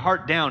wall around your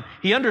heart down.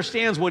 He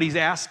understands what he's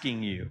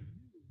asking you.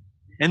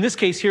 In this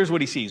case, here's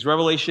what he sees.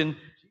 Revelation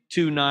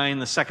 2:9,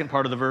 the second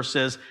part of the verse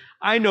says,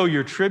 I know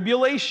your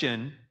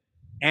tribulation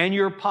and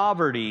your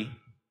poverty,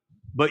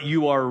 but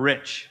you are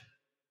rich.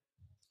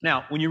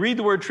 Now, when you read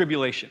the word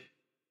tribulation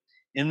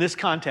in this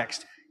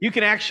context, you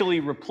can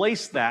actually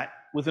replace that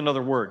with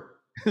another word.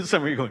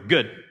 Some of you are going,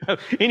 good.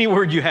 Any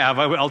word you have,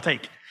 I'll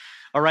take.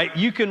 All right,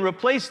 you can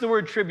replace the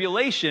word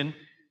tribulation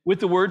with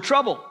the word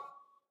trouble.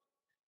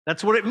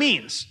 That's what it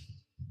means.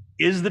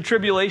 Is the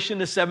tribulation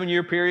a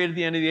 7-year period at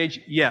the end of the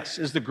age? Yes.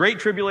 Is the great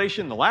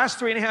tribulation the last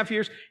 3.5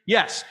 years?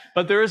 Yes.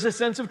 But there is a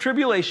sense of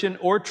tribulation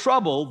or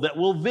trouble that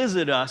will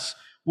visit us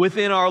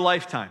within our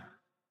lifetime.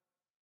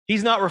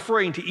 He's not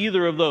referring to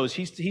either of those.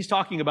 He's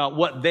talking about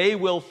what they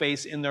will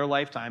face in their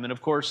lifetime. And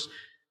of course,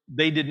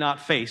 they did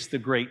not face the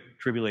great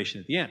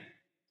tribulation at the end.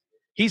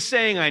 He's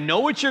saying, I know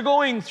what you're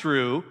going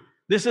through.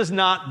 This is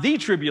not the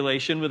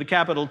tribulation with a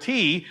capital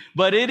T,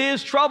 but it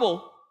is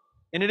trouble,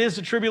 and it is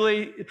a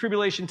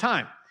tribulation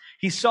time.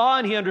 He saw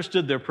and he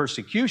understood their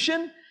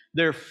persecution,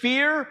 their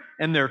fear,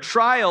 and their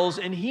trials,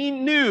 and he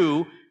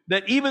knew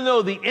that even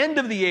though the end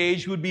of the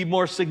age would be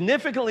more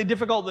significantly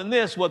difficult than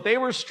this, what they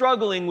were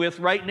struggling with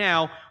right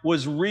now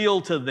was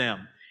real to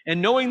them.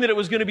 And knowing that it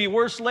was going to be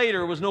worse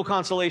later was no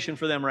consolation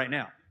for them right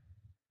now.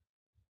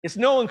 It's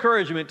no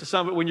encouragement to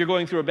somebody when you're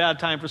going through a bad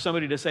time for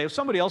somebody to say, if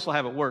somebody else will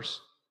have it worse.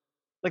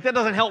 Like, that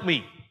doesn't help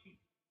me.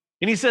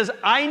 And he says,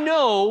 I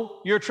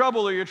know your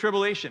trouble or your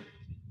tribulation.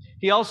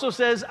 He also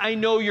says, I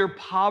know your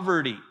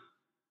poverty.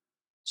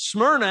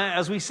 Smyrna,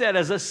 as we said,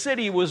 as a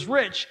city was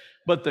rich,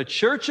 but the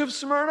church of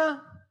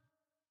Smyrna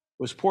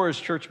was poor as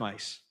church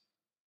mice.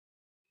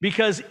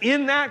 Because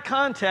in that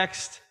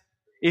context,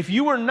 if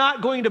you were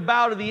not going to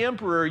bow to the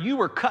emperor, you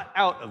were cut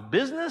out of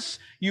business,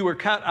 you were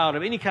cut out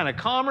of any kind of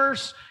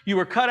commerce, you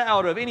were cut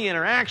out of any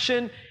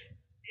interaction.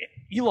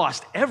 You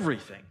lost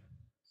everything.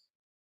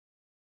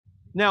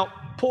 Now,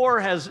 poor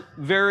has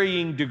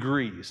varying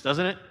degrees,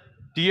 doesn't it?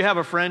 Do you have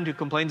a friend who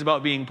complains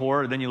about being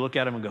poor, and then you look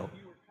at him and go,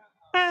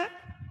 eh?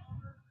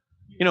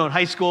 You know, in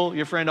high school,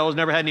 your friend always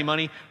never had any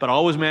money, but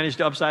always managed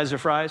to upsize their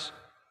fries?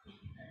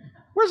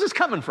 Where's this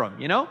coming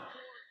from, you know?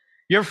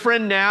 Your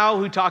friend now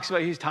who talks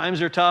about his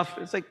times are tough,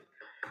 it's like,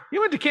 you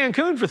went to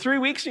Cancun for 3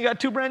 weeks and you got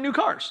 2 brand new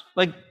cars,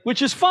 like,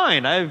 which is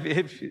fine.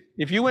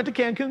 If you went to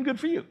Cancun, good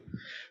for you.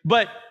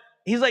 But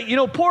he's like, you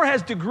know, poor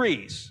has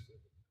degrees.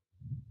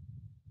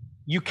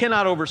 You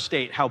cannot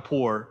overstate how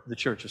poor the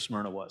church of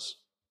Smyrna was.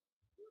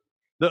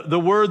 The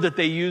word that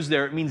they use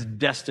there, it means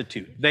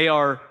destitute. They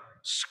are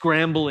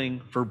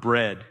scrambling for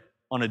bread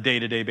on a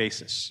day-to-day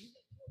basis.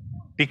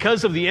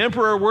 Because of the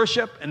emperor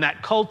worship and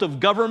that cult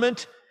of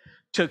government,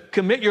 to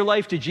commit your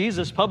life to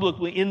Jesus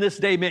publicly in this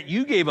day meant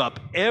you gave up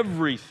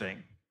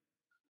everything.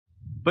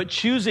 But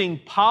choosing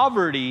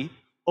poverty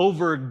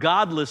over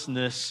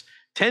godlessness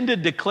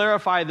tended to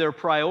clarify their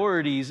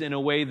priorities in a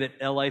way that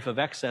a life of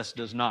excess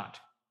does not.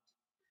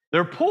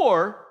 They're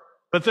poor,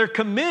 but they're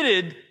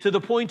committed to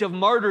the point of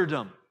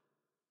martyrdom.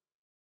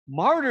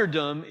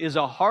 Martyrdom is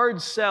a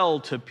hard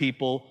sell to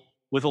people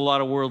with a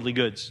lot of worldly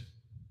goods.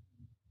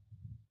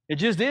 It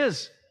just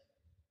is.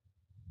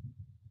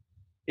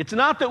 It's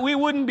not that we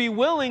wouldn't be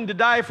willing to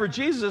die for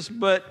Jesus,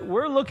 but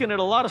we're looking at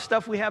a lot of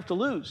stuff we have to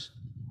lose.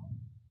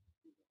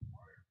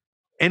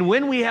 And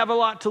when we have a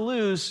lot to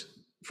lose,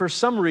 for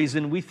some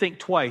reason, we think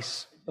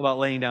twice about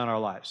laying down our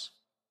lives.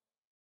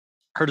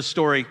 I heard a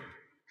story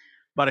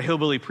about a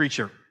hillbilly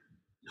preacher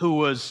who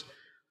was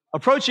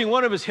approaching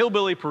one of his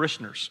hillbilly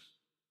parishioners.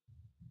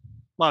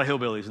 A lot of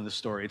hillbillies in this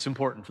story. It's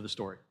important for the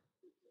story.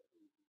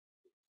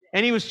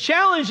 And he was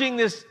challenging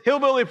this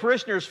hillbilly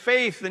parishioner's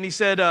faith, and he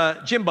said,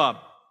 Jim Bob,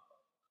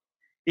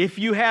 if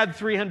you had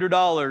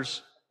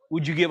 $300,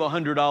 would you give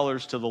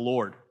 $100 to the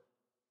Lord?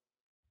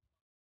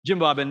 Jim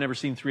Bob had never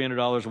seen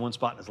 $300 in one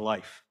spot in his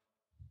life.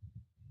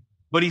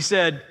 But he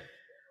said,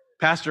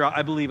 Pastor,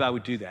 I believe I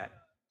would do that.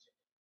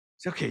 He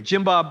said, okay,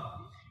 Jim Bob,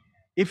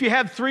 if you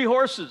had 3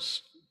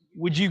 horses,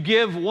 would you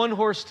give 1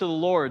 horse to the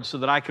Lord so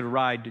that I could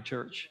ride to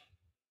church?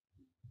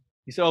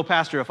 He said, oh,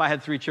 Pastor, if I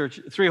had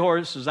 3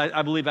 horses,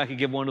 I believe I could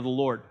give 1 to the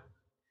Lord.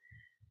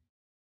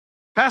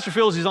 Pastor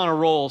feels he's on a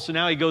roll, so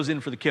now he goes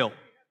in for the kill.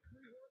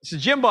 He said,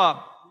 Jim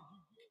Bob,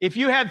 if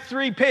you had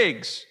 3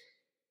 pigs,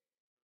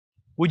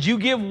 would you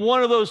give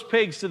 1 of those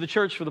pigs to the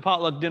church for the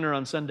potluck dinner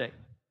on Sunday?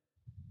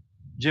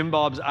 Jim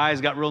Bob's eyes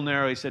got real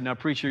narrow. He said, now,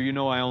 preacher, you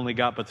know I only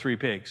got but 3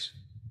 pigs.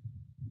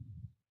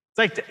 It's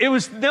like it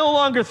was no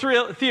longer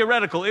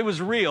theoretical. It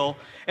was real.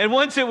 And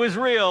once it was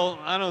real,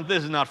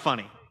 this is not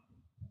funny.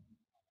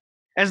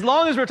 As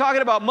long as we're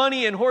talking about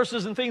money and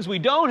horses and things we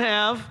don't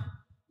have,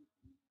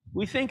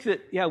 we think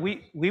that, yeah,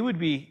 we would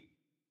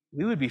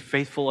be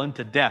faithful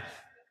unto death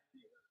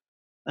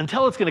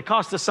until it's going to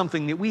cost us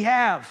something that we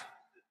have.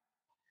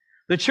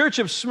 The church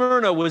of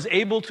Smyrna was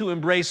able to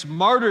embrace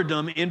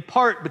martyrdom in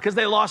part because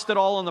they lost it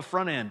all on the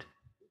front end.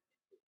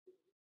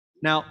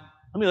 Now,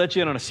 let me let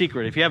you in on a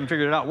secret. If you haven't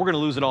figured it out, we're going to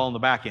lose it all on the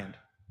back end.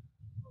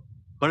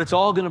 But it's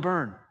all going to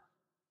burn.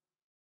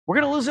 We're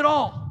going to lose it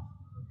all.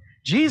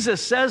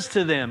 Jesus says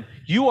to them,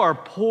 you are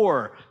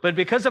poor, but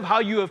because of how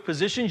you have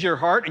positioned your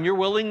heart and your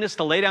willingness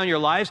to lay down your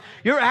lives,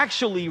 you're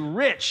actually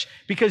rich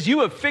because you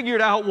have figured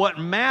out what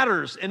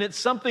matters, and it's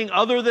something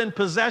other than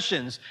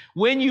possessions.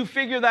 When you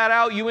figure that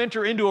out, you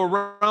enter into a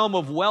realm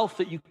of wealth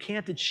that you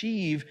can't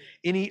achieve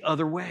any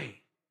other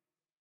way.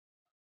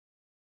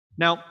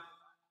 Now,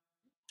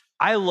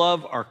 I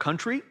love our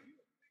country.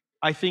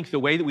 I think the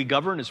way that we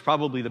govern is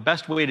probably the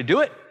best way to do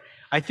it.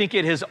 I think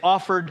it has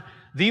offered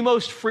the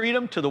most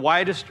freedom to the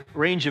widest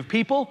range of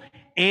people,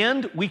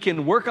 and we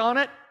can work on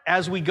it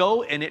as we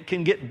go, and it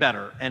can get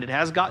better, and it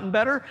has gotten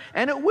better,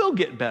 and it will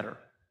get better.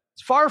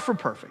 It's far from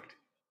perfect.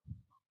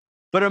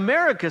 But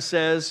America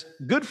says,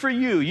 good for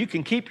you. You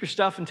can keep your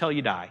stuff until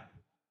you die.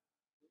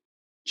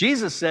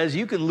 Jesus says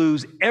you can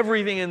lose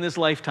everything in this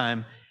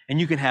lifetime, and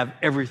you can have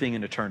everything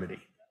in eternity.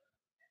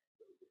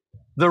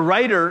 The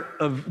writer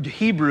of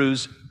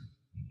Hebrews,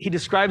 he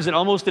describes it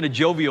almost in a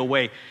jovial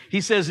way.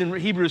 He says in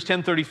Hebrews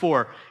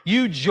 10:34,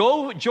 you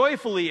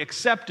joyfully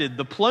accepted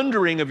the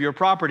plundering of your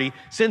property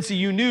since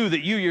you knew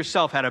that you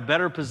yourself had a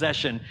better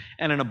possession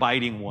and an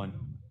abiding one.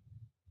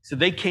 So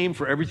they came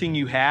for everything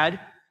you had,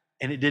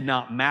 and it did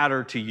not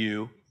matter to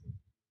you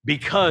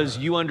because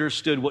you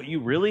understood what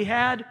you really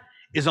had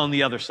is on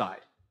the other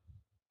side.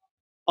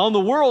 On the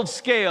world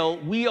scale,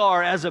 we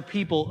are, as a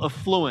people,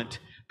 affluent.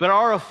 But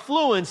our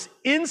affluence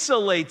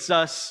insulates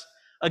us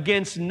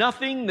against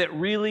nothing that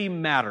really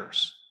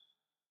matters.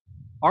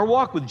 Our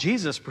walk with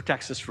Jesus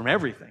protects us from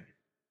everything.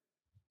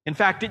 In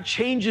fact, it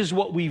changes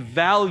what we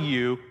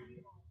value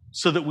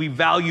so that we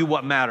value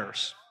what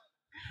matters.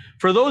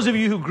 For those of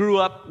you who grew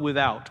up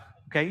without,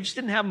 okay, you just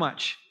didn't have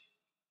much.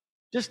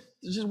 It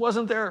just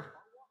wasn't there.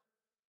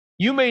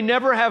 You may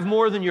never have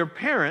more than your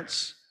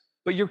parents,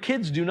 but your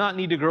kids do not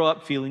need to grow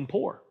up feeling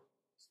poor,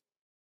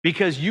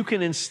 because you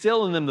can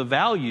instill in them the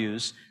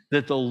values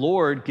that the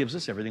Lord gives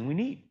us everything we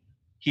need,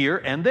 here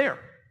and there.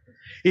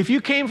 If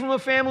you came from a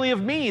family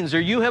of means,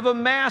 or you have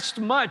amassed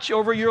much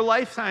over your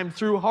lifetime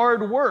through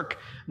hard work,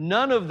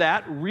 none of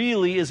that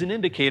really is an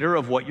indicator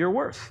of what you're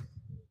worth.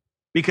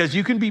 Because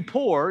you can be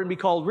poor and be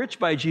called rich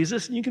by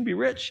Jesus, and you can be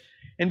rich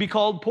and be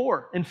called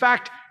poor. In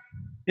fact,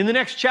 in the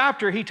next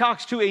chapter, he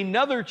talks to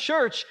another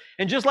church,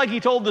 and just like he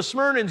told the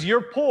Smyrnans,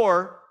 you're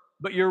poor,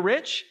 but you're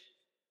rich,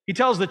 he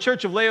tells the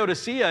church of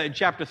Laodicea in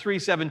chapter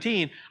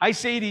 3:17, I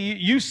say to you,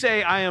 you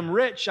say, I am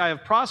rich, I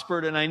have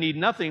prospered, and I need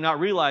nothing, not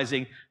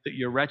realizing that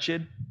you're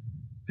wretched,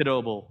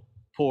 pitiable,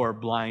 poor,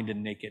 blind,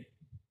 and naked.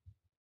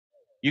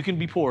 You can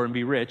be poor and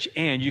be rich,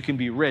 and you can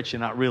be rich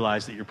and not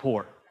realize that you're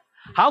poor.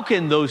 How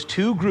can those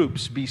two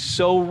groups be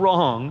so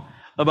wrong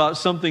about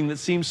something that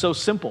seems so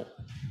simple?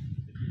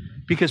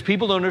 Because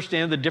people don't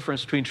understand the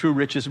difference between true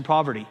riches and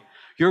poverty.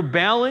 Your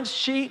balance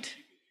sheet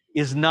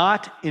is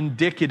not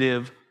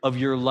indicative of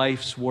your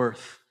life's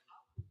worth.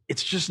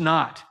 It's just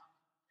not.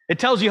 It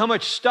tells you how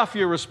much stuff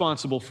you're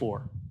responsible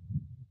for.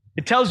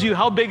 It tells you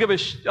how big of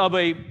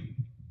a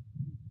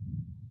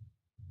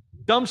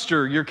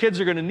dumpster your kids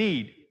are going to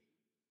need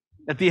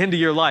at the end of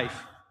your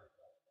life.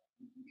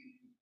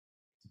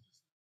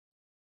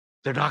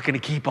 They're not going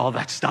to keep all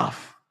that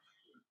stuff.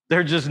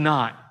 They're just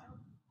not.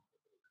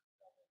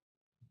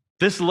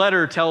 This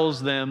letter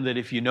tells them that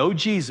if you know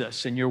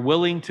Jesus and you're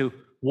willing to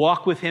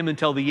walk with him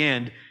until the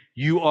end,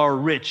 you are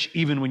rich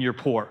even when you're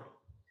poor.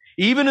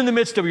 Even in the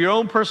midst of your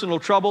own personal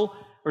trouble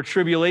or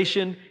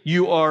tribulation,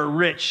 you are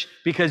rich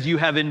because you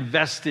have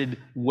invested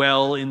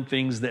well in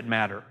things that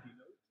matter.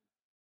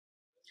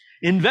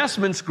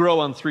 Investments grow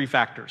on three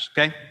factors,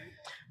 okay?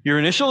 Your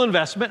initial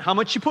investment, how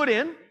much you put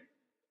in,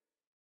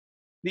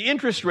 the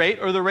interest rate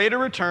or the rate of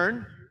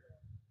return,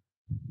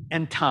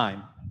 and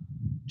time.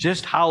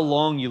 Just how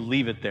long you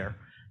leave it there.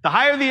 The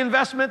higher the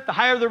investment, the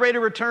higher the rate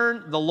of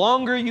return, the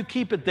longer you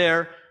keep it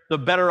there, the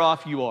better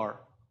off you are.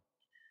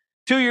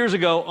 2 years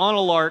ago, on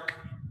a lark,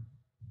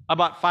 I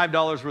bought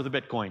 $5 worth of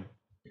Bitcoin.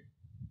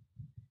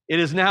 It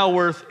is now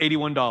worth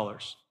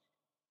 $81.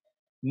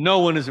 No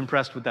one is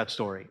impressed with that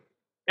story.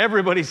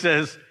 Everybody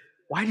says,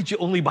 why did you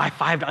only buy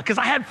 $5? Because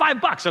I had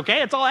 $5, okay?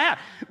 That's all I had.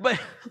 But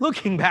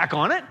looking back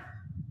on it,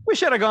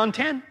 wish I'd have gone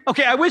 10.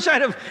 Okay, I wish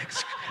I'd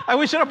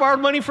have borrowed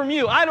money from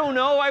you. I don't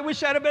know. I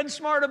wish I'd have been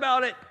smart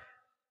about it.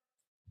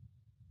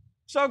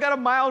 So I got a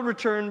mild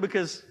return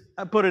because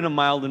I put in a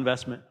mild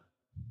investment.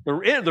 The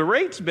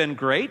rate's been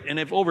great, and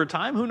if over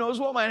time, who knows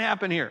what might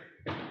happen here.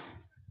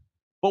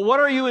 But what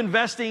are you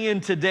investing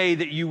in today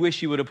that you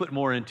wish you would have put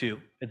more into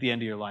at the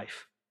end of your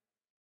life?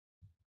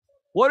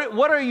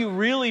 What are you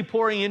really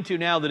pouring into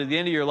now that at the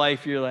end of your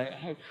life, you're like,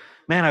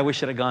 man, I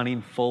wish I'd have gone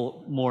even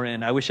more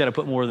in. I wish I'd have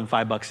put more than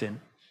 $5 in.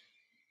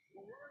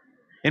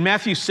 In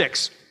Matthew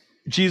 6,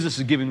 Jesus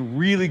is giving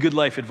really good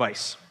life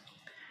advice.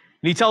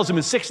 And he tells him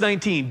in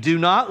 6:19, do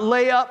not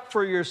lay up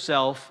for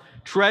yourself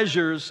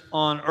treasures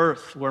on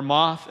earth where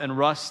moth and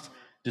rust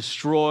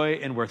destroy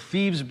and where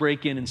thieves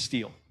break in and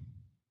steal.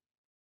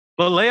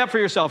 But lay up for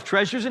yourself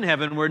treasures in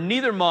heaven where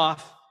neither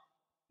moth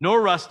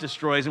nor rust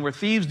destroys and where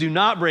thieves do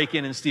not break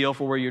in and steal,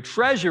 for where your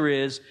treasure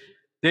is,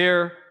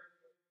 there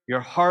your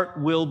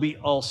heart will be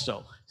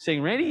also.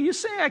 Saying, Randy, you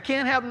say I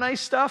can't have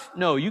nice stuff?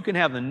 No, you can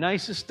have the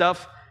nicest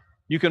stuff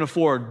you can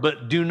afford,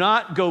 but do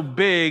not go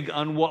big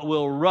on what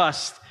will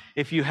rust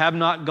if you have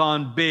not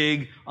gone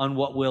big on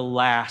what will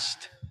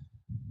last.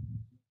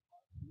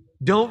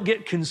 Don't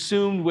get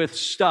consumed with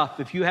stuff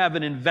if you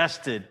haven't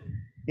invested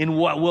in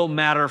what will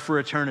matter for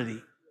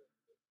eternity.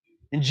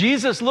 And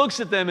Jesus looks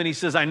at them and he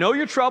says, I know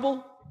your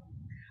trouble.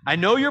 I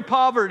know your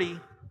poverty.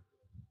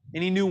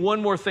 And he knew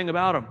one more thing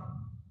about them.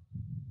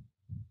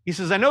 He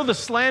says, I know the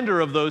slander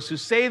of those who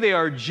say they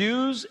are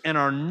Jews and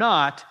are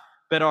not,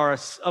 but are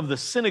of the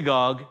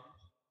synagogue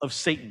of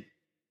Satan.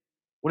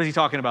 What is he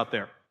talking about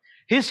there?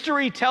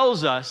 History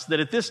tells us that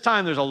at this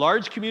time there's a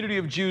large community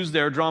of Jews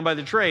there drawn by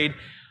the trade.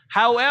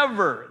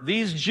 However,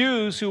 these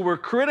Jews who were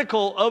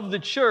critical of the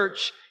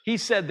church, he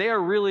said, they are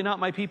really not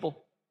my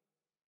people.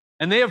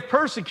 And they have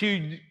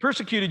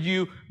persecuted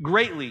you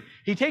greatly.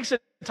 He takes the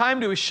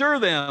time to assure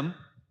them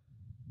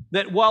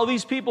that while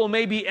these people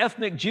may be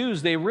ethnic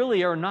Jews, they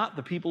really are not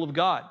the people of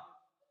God.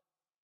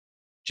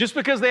 Just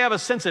because they have a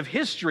sense of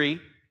history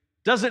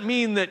doesn't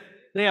mean that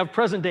they have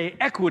present-day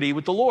equity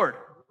with the Lord.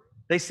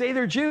 They say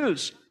they're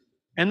Jews,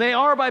 and they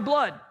are by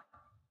blood,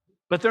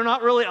 but they're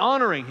not really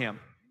honoring him.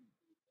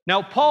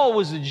 Now, Paul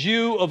was a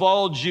Jew of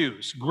all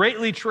Jews,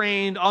 greatly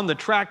trained on the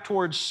track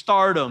towards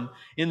stardom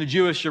in the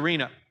Jewish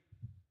arena.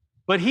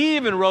 But he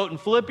even wrote in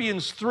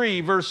Philippians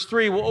 3, verse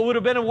 3, what would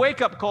have been a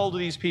wake-up call to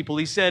these people.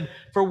 He said,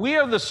 "For we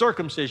are the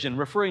circumcision,"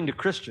 referring to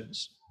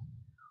Christians,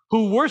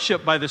 "who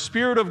worship by the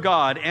Spirit of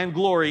God and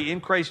glory in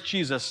Christ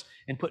Jesus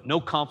and put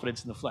no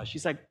confidence in the flesh."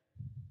 He's like,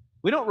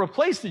 we don't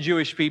replace the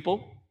Jewish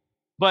people,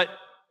 but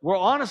we're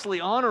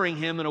honestly honoring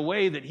him in a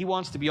way that he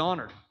wants to be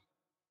honored.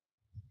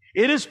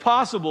 It is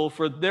possible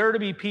for there to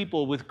be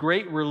people with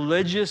great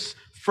religious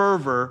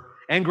fervor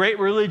and great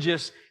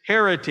religious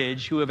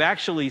heritage who have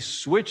actually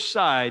switched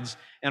sides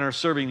and are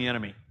serving the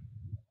enemy.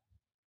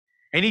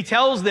 And he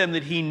tells them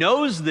that he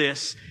knows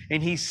this,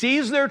 and he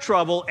sees their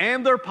trouble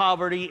and their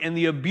poverty and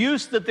the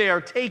abuse that they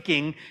are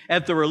taking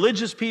at the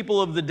religious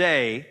people of the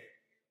day.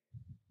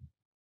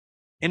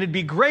 And it'd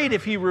be great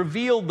if he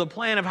revealed the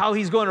plan of how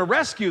he's going to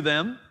rescue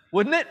them,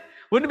 wouldn't it?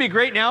 Wouldn't it be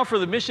great now for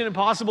the Mission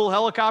Impossible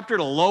helicopter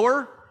to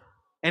lower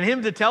and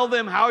him to tell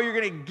them how you're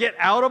going to get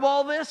out of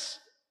all this?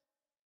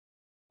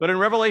 But in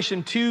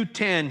Revelation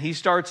 2:10, he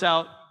starts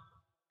out,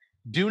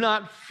 "Do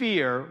not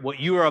fear what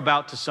you are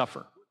about to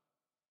suffer.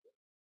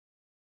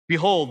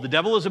 Behold, the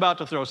devil is about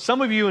to throw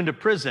some of you into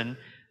prison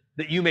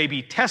that you may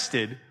be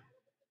tested,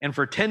 and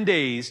for 10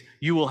 days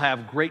you will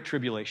have great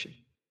tribulation,"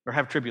 or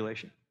have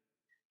tribulation.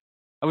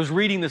 I was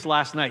reading this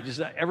last night,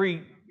 just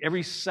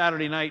every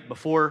Saturday night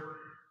before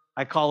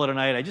I call it a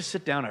night, I just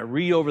sit down, I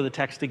read over the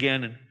text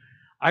again, and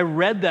I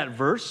read that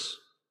verse,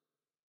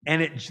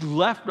 and it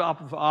left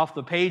off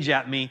the page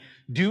at me,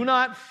 "Do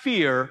not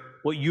fear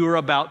what you are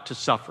about to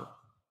suffer."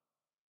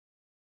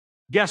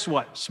 Guess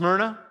what?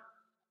 Smyrna?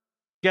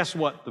 Guess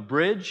what? The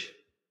Bridge?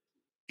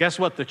 Guess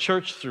what? The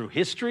church through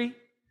history?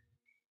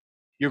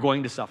 You're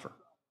going to suffer.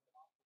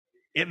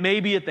 It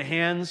may be at the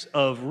hands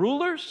of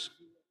rulers.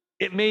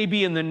 It may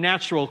be in the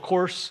natural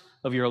course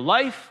of your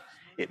life.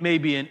 It may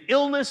be in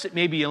illness. It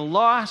may be in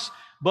loss.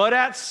 But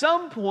at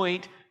some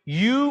point,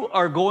 you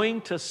are going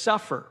to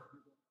suffer.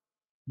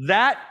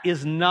 That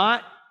is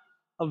not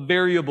a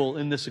variable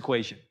in this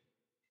equation.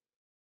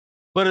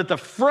 But at the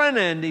front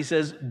end, he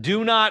says,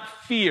 do not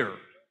fear.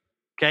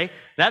 Okay?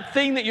 That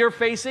thing that you're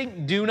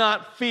facing, do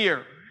not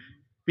fear.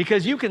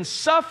 Because you can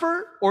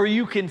suffer or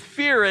you can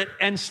fear it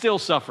and still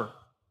suffer.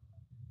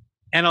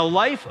 And a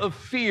life of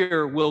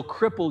fear will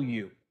cripple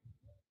you.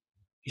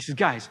 He says,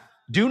 guys,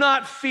 do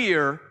not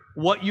fear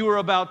what you are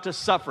about to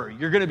suffer.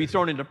 You're going to be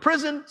thrown into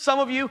prison, some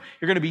of you.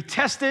 You're going to be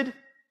tested,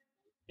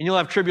 and you'll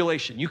have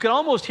tribulation. You can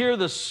almost hear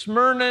the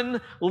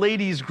Smyrna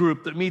ladies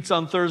group that meets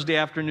on Thursday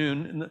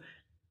afternoon.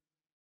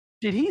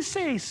 Did he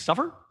say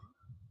suffer?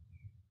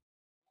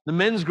 The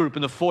men's group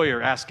in the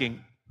foyer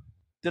asking,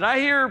 did I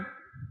hear?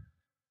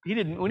 He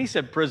didn't. When he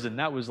said prison,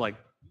 that was an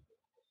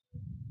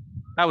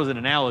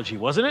analogy,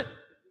 wasn't it?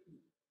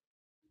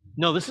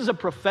 No, this is a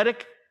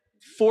prophetic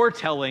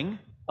foretelling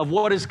of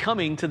what is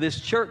coming to this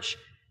church.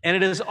 And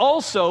it is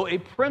also a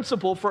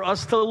principle for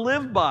us to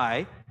live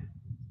by,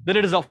 that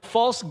it is a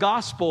false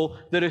gospel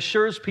that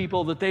assures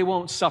people that they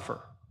won't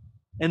suffer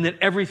and that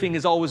everything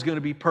is always going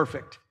to be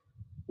perfect.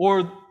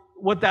 Or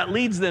what that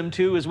leads them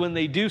to is when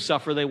they do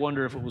suffer, they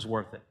wonder if it was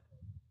worth it.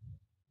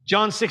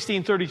 John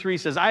 16:33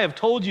 says, I have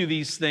told you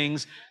these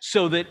things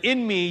so that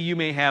in me you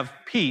may have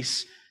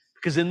peace,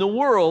 because in the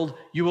world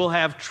you will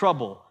have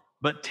trouble.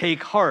 But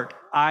take heart,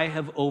 I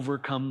have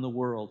overcome the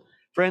world.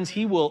 Friends,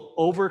 he will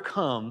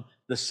overcome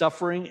the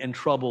suffering and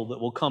trouble that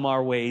will come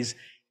our ways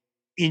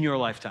in your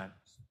lifetime.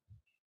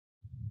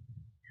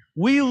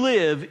 We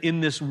live in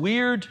this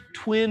weird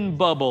twin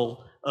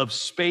bubble of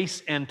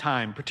space and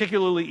time,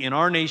 particularly in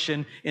our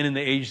nation and in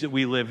the age that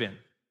we live in.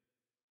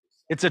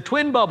 It's a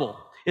twin bubble.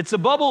 It's a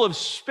bubble of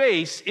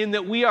space in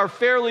that we are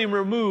fairly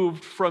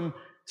removed from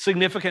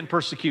significant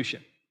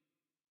persecution.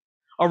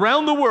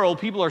 Around the world,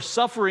 people are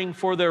suffering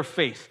for their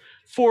faith.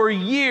 For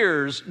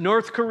years,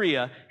 North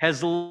Korea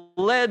has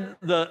led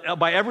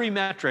by every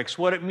metrics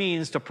what it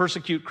means to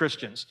persecute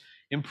Christians.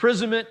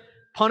 Imprisonment,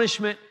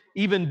 punishment,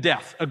 even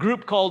death. A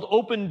group called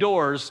Open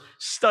Doors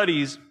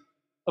studies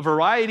a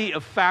variety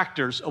of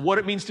factors of what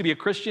it means to be a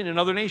Christian in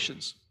other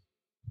nations.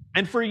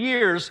 And for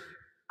years,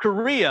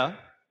 Korea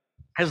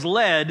has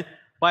led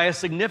by a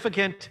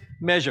significant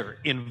measure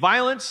in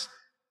violence,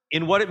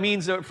 in what it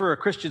means for a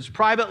Christian's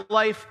private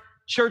life,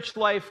 church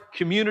life,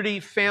 community,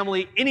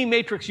 family, any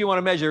matrix you want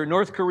to measure.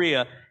 North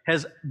Korea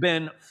has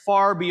been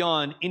far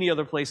beyond any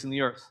other place in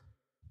the earth.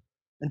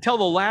 Until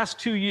the last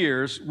 2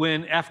 years,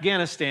 when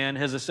Afghanistan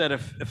has said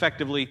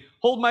effectively,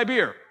 hold my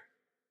beer.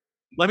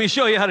 Let me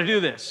show you how to do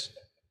this.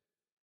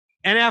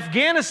 And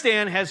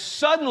Afghanistan has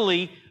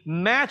suddenly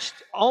matched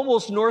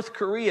almost North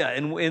Korea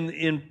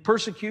in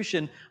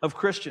persecution of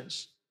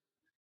Christians.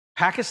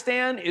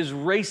 Pakistan is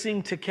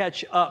racing to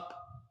catch up.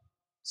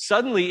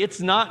 Suddenly,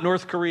 it's not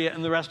North Korea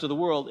and the rest of the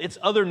world. It's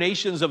other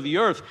nations of the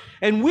earth.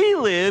 And we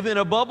live in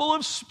a bubble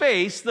of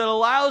space that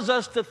allows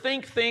us to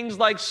think things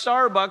like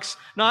Starbucks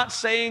not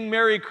saying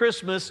Merry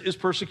Christmas is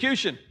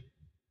persecution.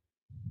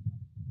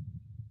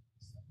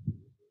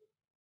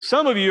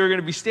 Some of you are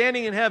going to be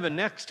standing in heaven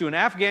next to an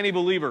Afghani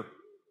believer,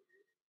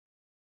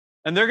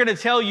 and they're going to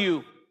tell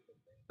you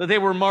that they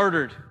were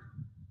martyred.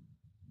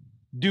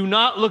 Do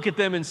not look at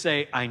them and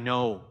say, I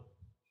know.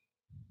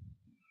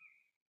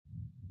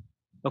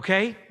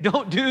 Okay?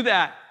 Don't do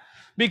that.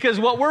 Because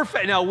what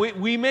now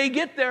we may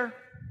get there,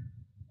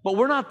 but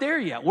we're not there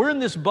yet. We're in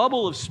this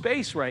bubble of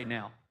space right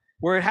now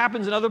where it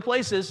happens in other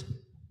places.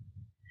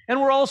 And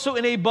we're also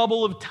in a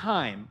bubble of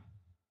time.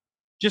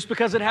 Just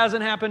because it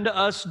hasn't happened to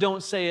us,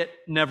 don't say it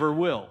never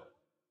will.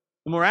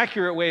 The more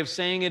accurate way of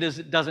saying it is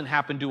it doesn't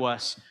happen to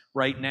us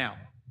right now.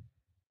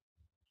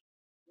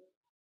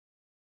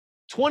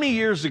 20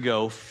 years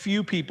ago,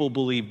 few people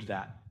believed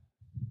that.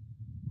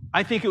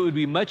 I think it would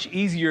be much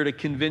easier to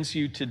convince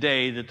you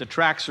today that the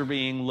tracks are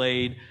being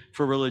laid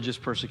for religious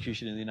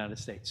persecution in the United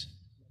States.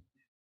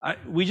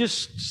 We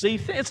just see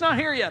it's not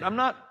here yet. I'm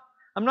not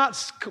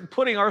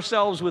putting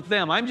ourselves with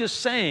them. I'm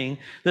just saying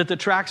that the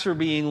tracks are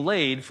being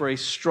laid for a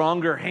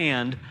stronger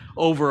hand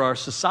over our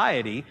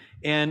society,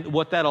 and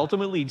what that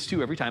ultimately leads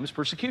to every time is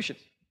persecution.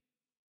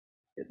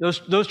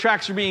 Those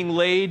tracks are being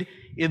laid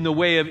in the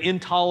way of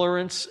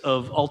intolerance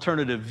of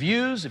alternative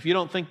views. If you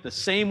don't think the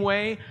same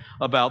way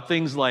about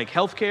things like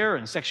healthcare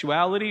and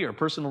sexuality or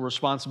personal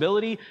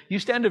responsibility, you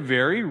stand a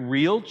very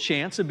real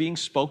chance of being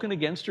spoken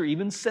against or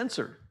even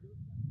censored,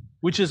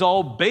 which is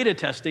all beta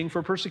testing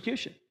for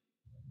persecution.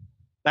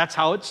 That's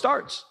how it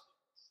starts.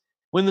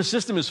 When the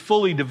system is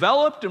fully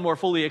developed and more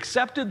fully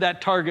accepted,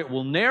 that target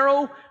will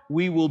narrow.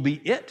 We will be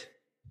it.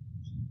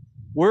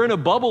 We're in a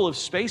bubble of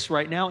space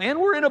right now, and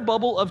we're in a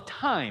bubble of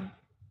time.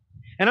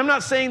 And I'm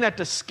not saying that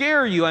to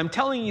scare you. I'm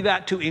telling you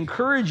that to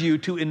encourage you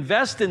to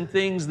invest in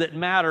things that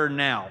matter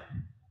now.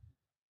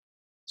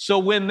 So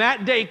when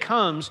that day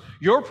comes,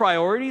 your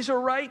priorities are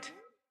right,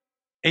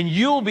 and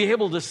you'll be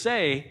able to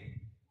say,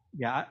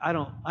 yeah, I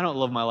don't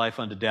love my life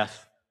unto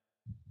death.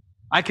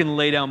 I can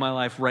lay down my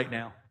life right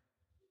now.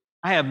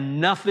 I have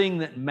nothing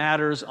that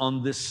matters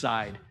on this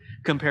side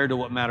compared to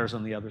what matters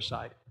on the other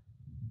side.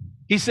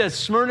 He says,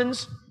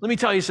 Smyrnans, let me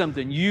tell you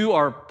something. You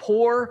are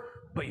poor,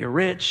 but you're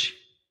rich.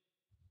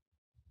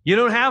 You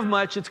don't have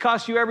much. It's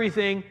cost you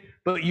everything,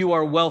 but you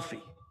are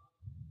wealthy.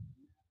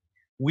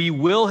 We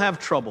will have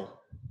trouble,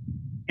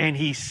 and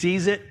he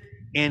sees it,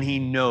 and he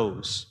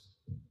knows.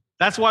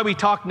 That's why we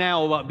talk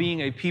now about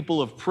being a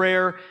people of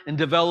prayer and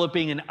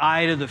developing an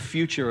eye to the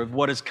future of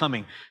what is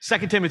coming.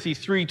 2 Timothy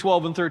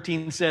 3:12 and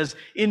 13 says,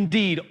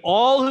 indeed,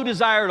 all who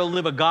desire to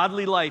live a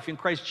godly life in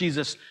Christ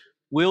Jesus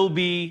will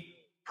be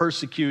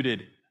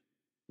persecuted,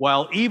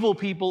 while evil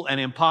people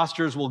and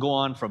impostors will go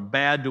on from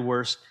bad to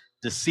worse,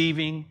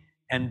 deceiving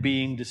and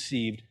being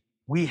deceived.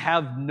 We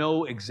have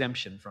no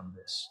exemption from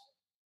this.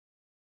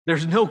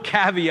 There's no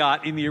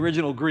caveat in the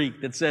original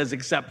Greek that says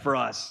except for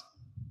us.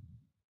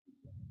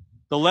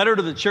 The letter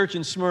to the church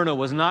in Smyrna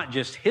was not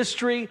just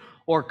history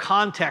or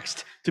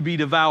context to be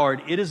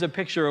devoured. It is a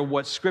picture of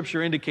what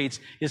Scripture indicates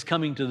is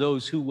coming to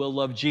those who will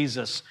love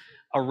Jesus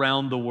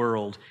around the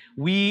world.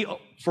 We,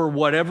 for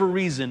whatever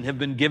reason, have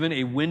been given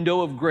a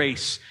window of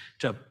grace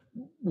to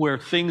where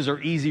things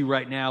are easy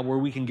right now, where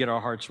we can get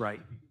our hearts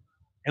right.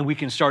 And we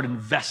can start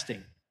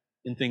investing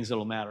in things that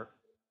will matter.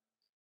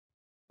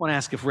 I want to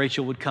ask if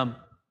Rachel would come.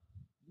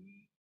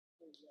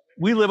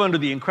 We live under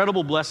the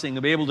incredible blessing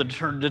of being able to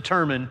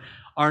determine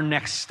our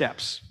next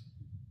steps.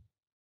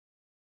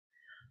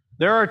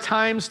 There are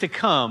times to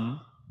come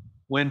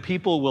when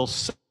people will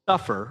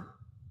suffer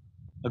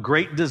a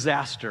great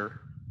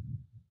disaster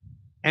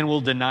and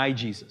will deny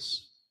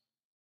Jesus.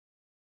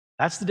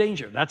 That's the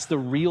danger. That's the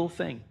real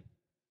thing.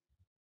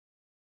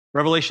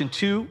 Revelation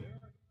 2:10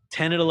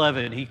 and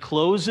 11, he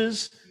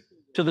closes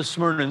to the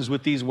Smyrnans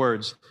with these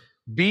words,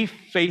 be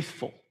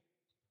faithful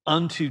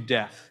unto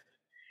death,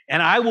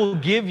 and I will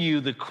give you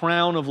the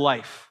crown of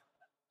life.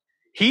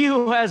 He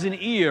who has an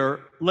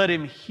ear, let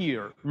him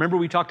hear. Remember,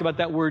 we talked about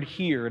that word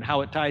hear and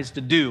how it ties to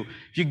do.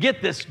 If you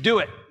get this, do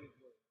it.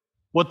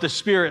 What the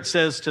Spirit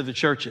says to the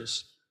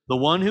churches. The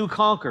one who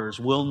conquers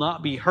will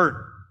not be hurt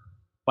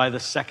by the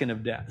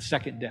second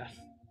death.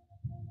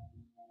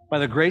 By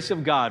the grace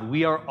of God,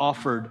 we are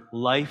offered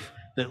life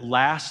that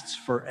lasts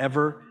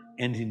forever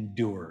and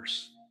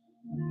endures.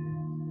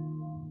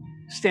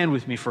 Stand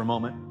with me for a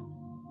moment.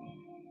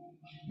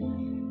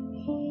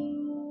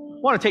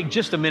 I want to take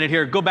just a minute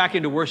here, go back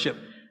into worship,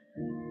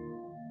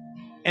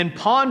 and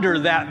ponder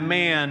that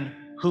man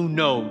who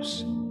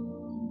knows.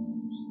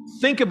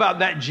 Think about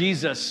that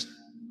Jesus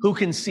who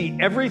can see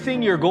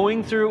everything you're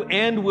going through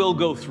and will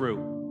go through,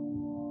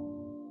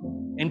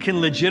 and can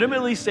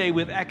legitimately say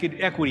with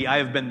equity, I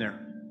have been there.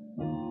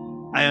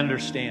 I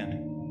understand.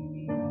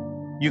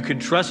 You can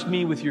trust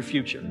me with your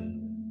future.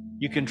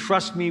 You can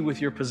trust me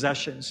with your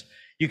possessions.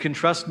 You can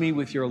trust me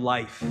with your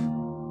life.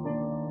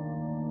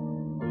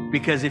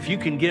 Because if you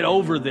can get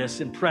over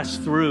this and press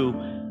through,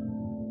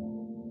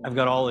 I've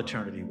got all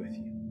eternity with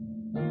you.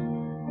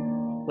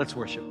 Let's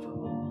worship for a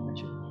moment.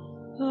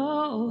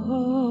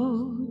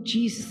 Oh,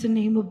 Jesus, the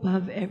name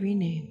above every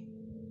name.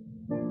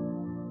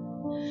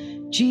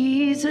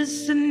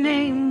 Jesus, the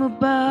name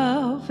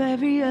above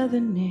every other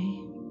name.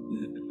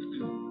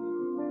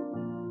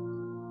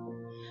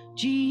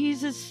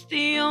 Jesus,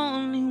 the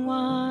only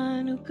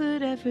one who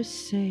could ever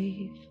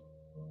save.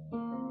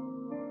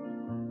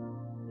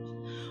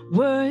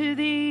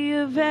 Worthy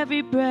of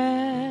every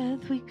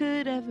breath we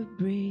could ever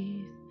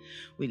breathe.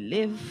 We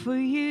live for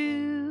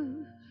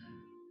you.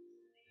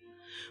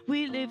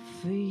 We live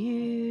for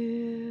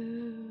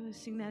you.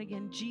 Sing that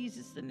again.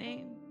 Jesus, the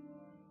name.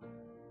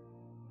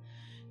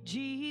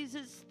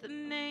 Jesus, the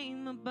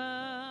name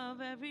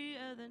above every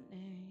other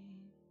name.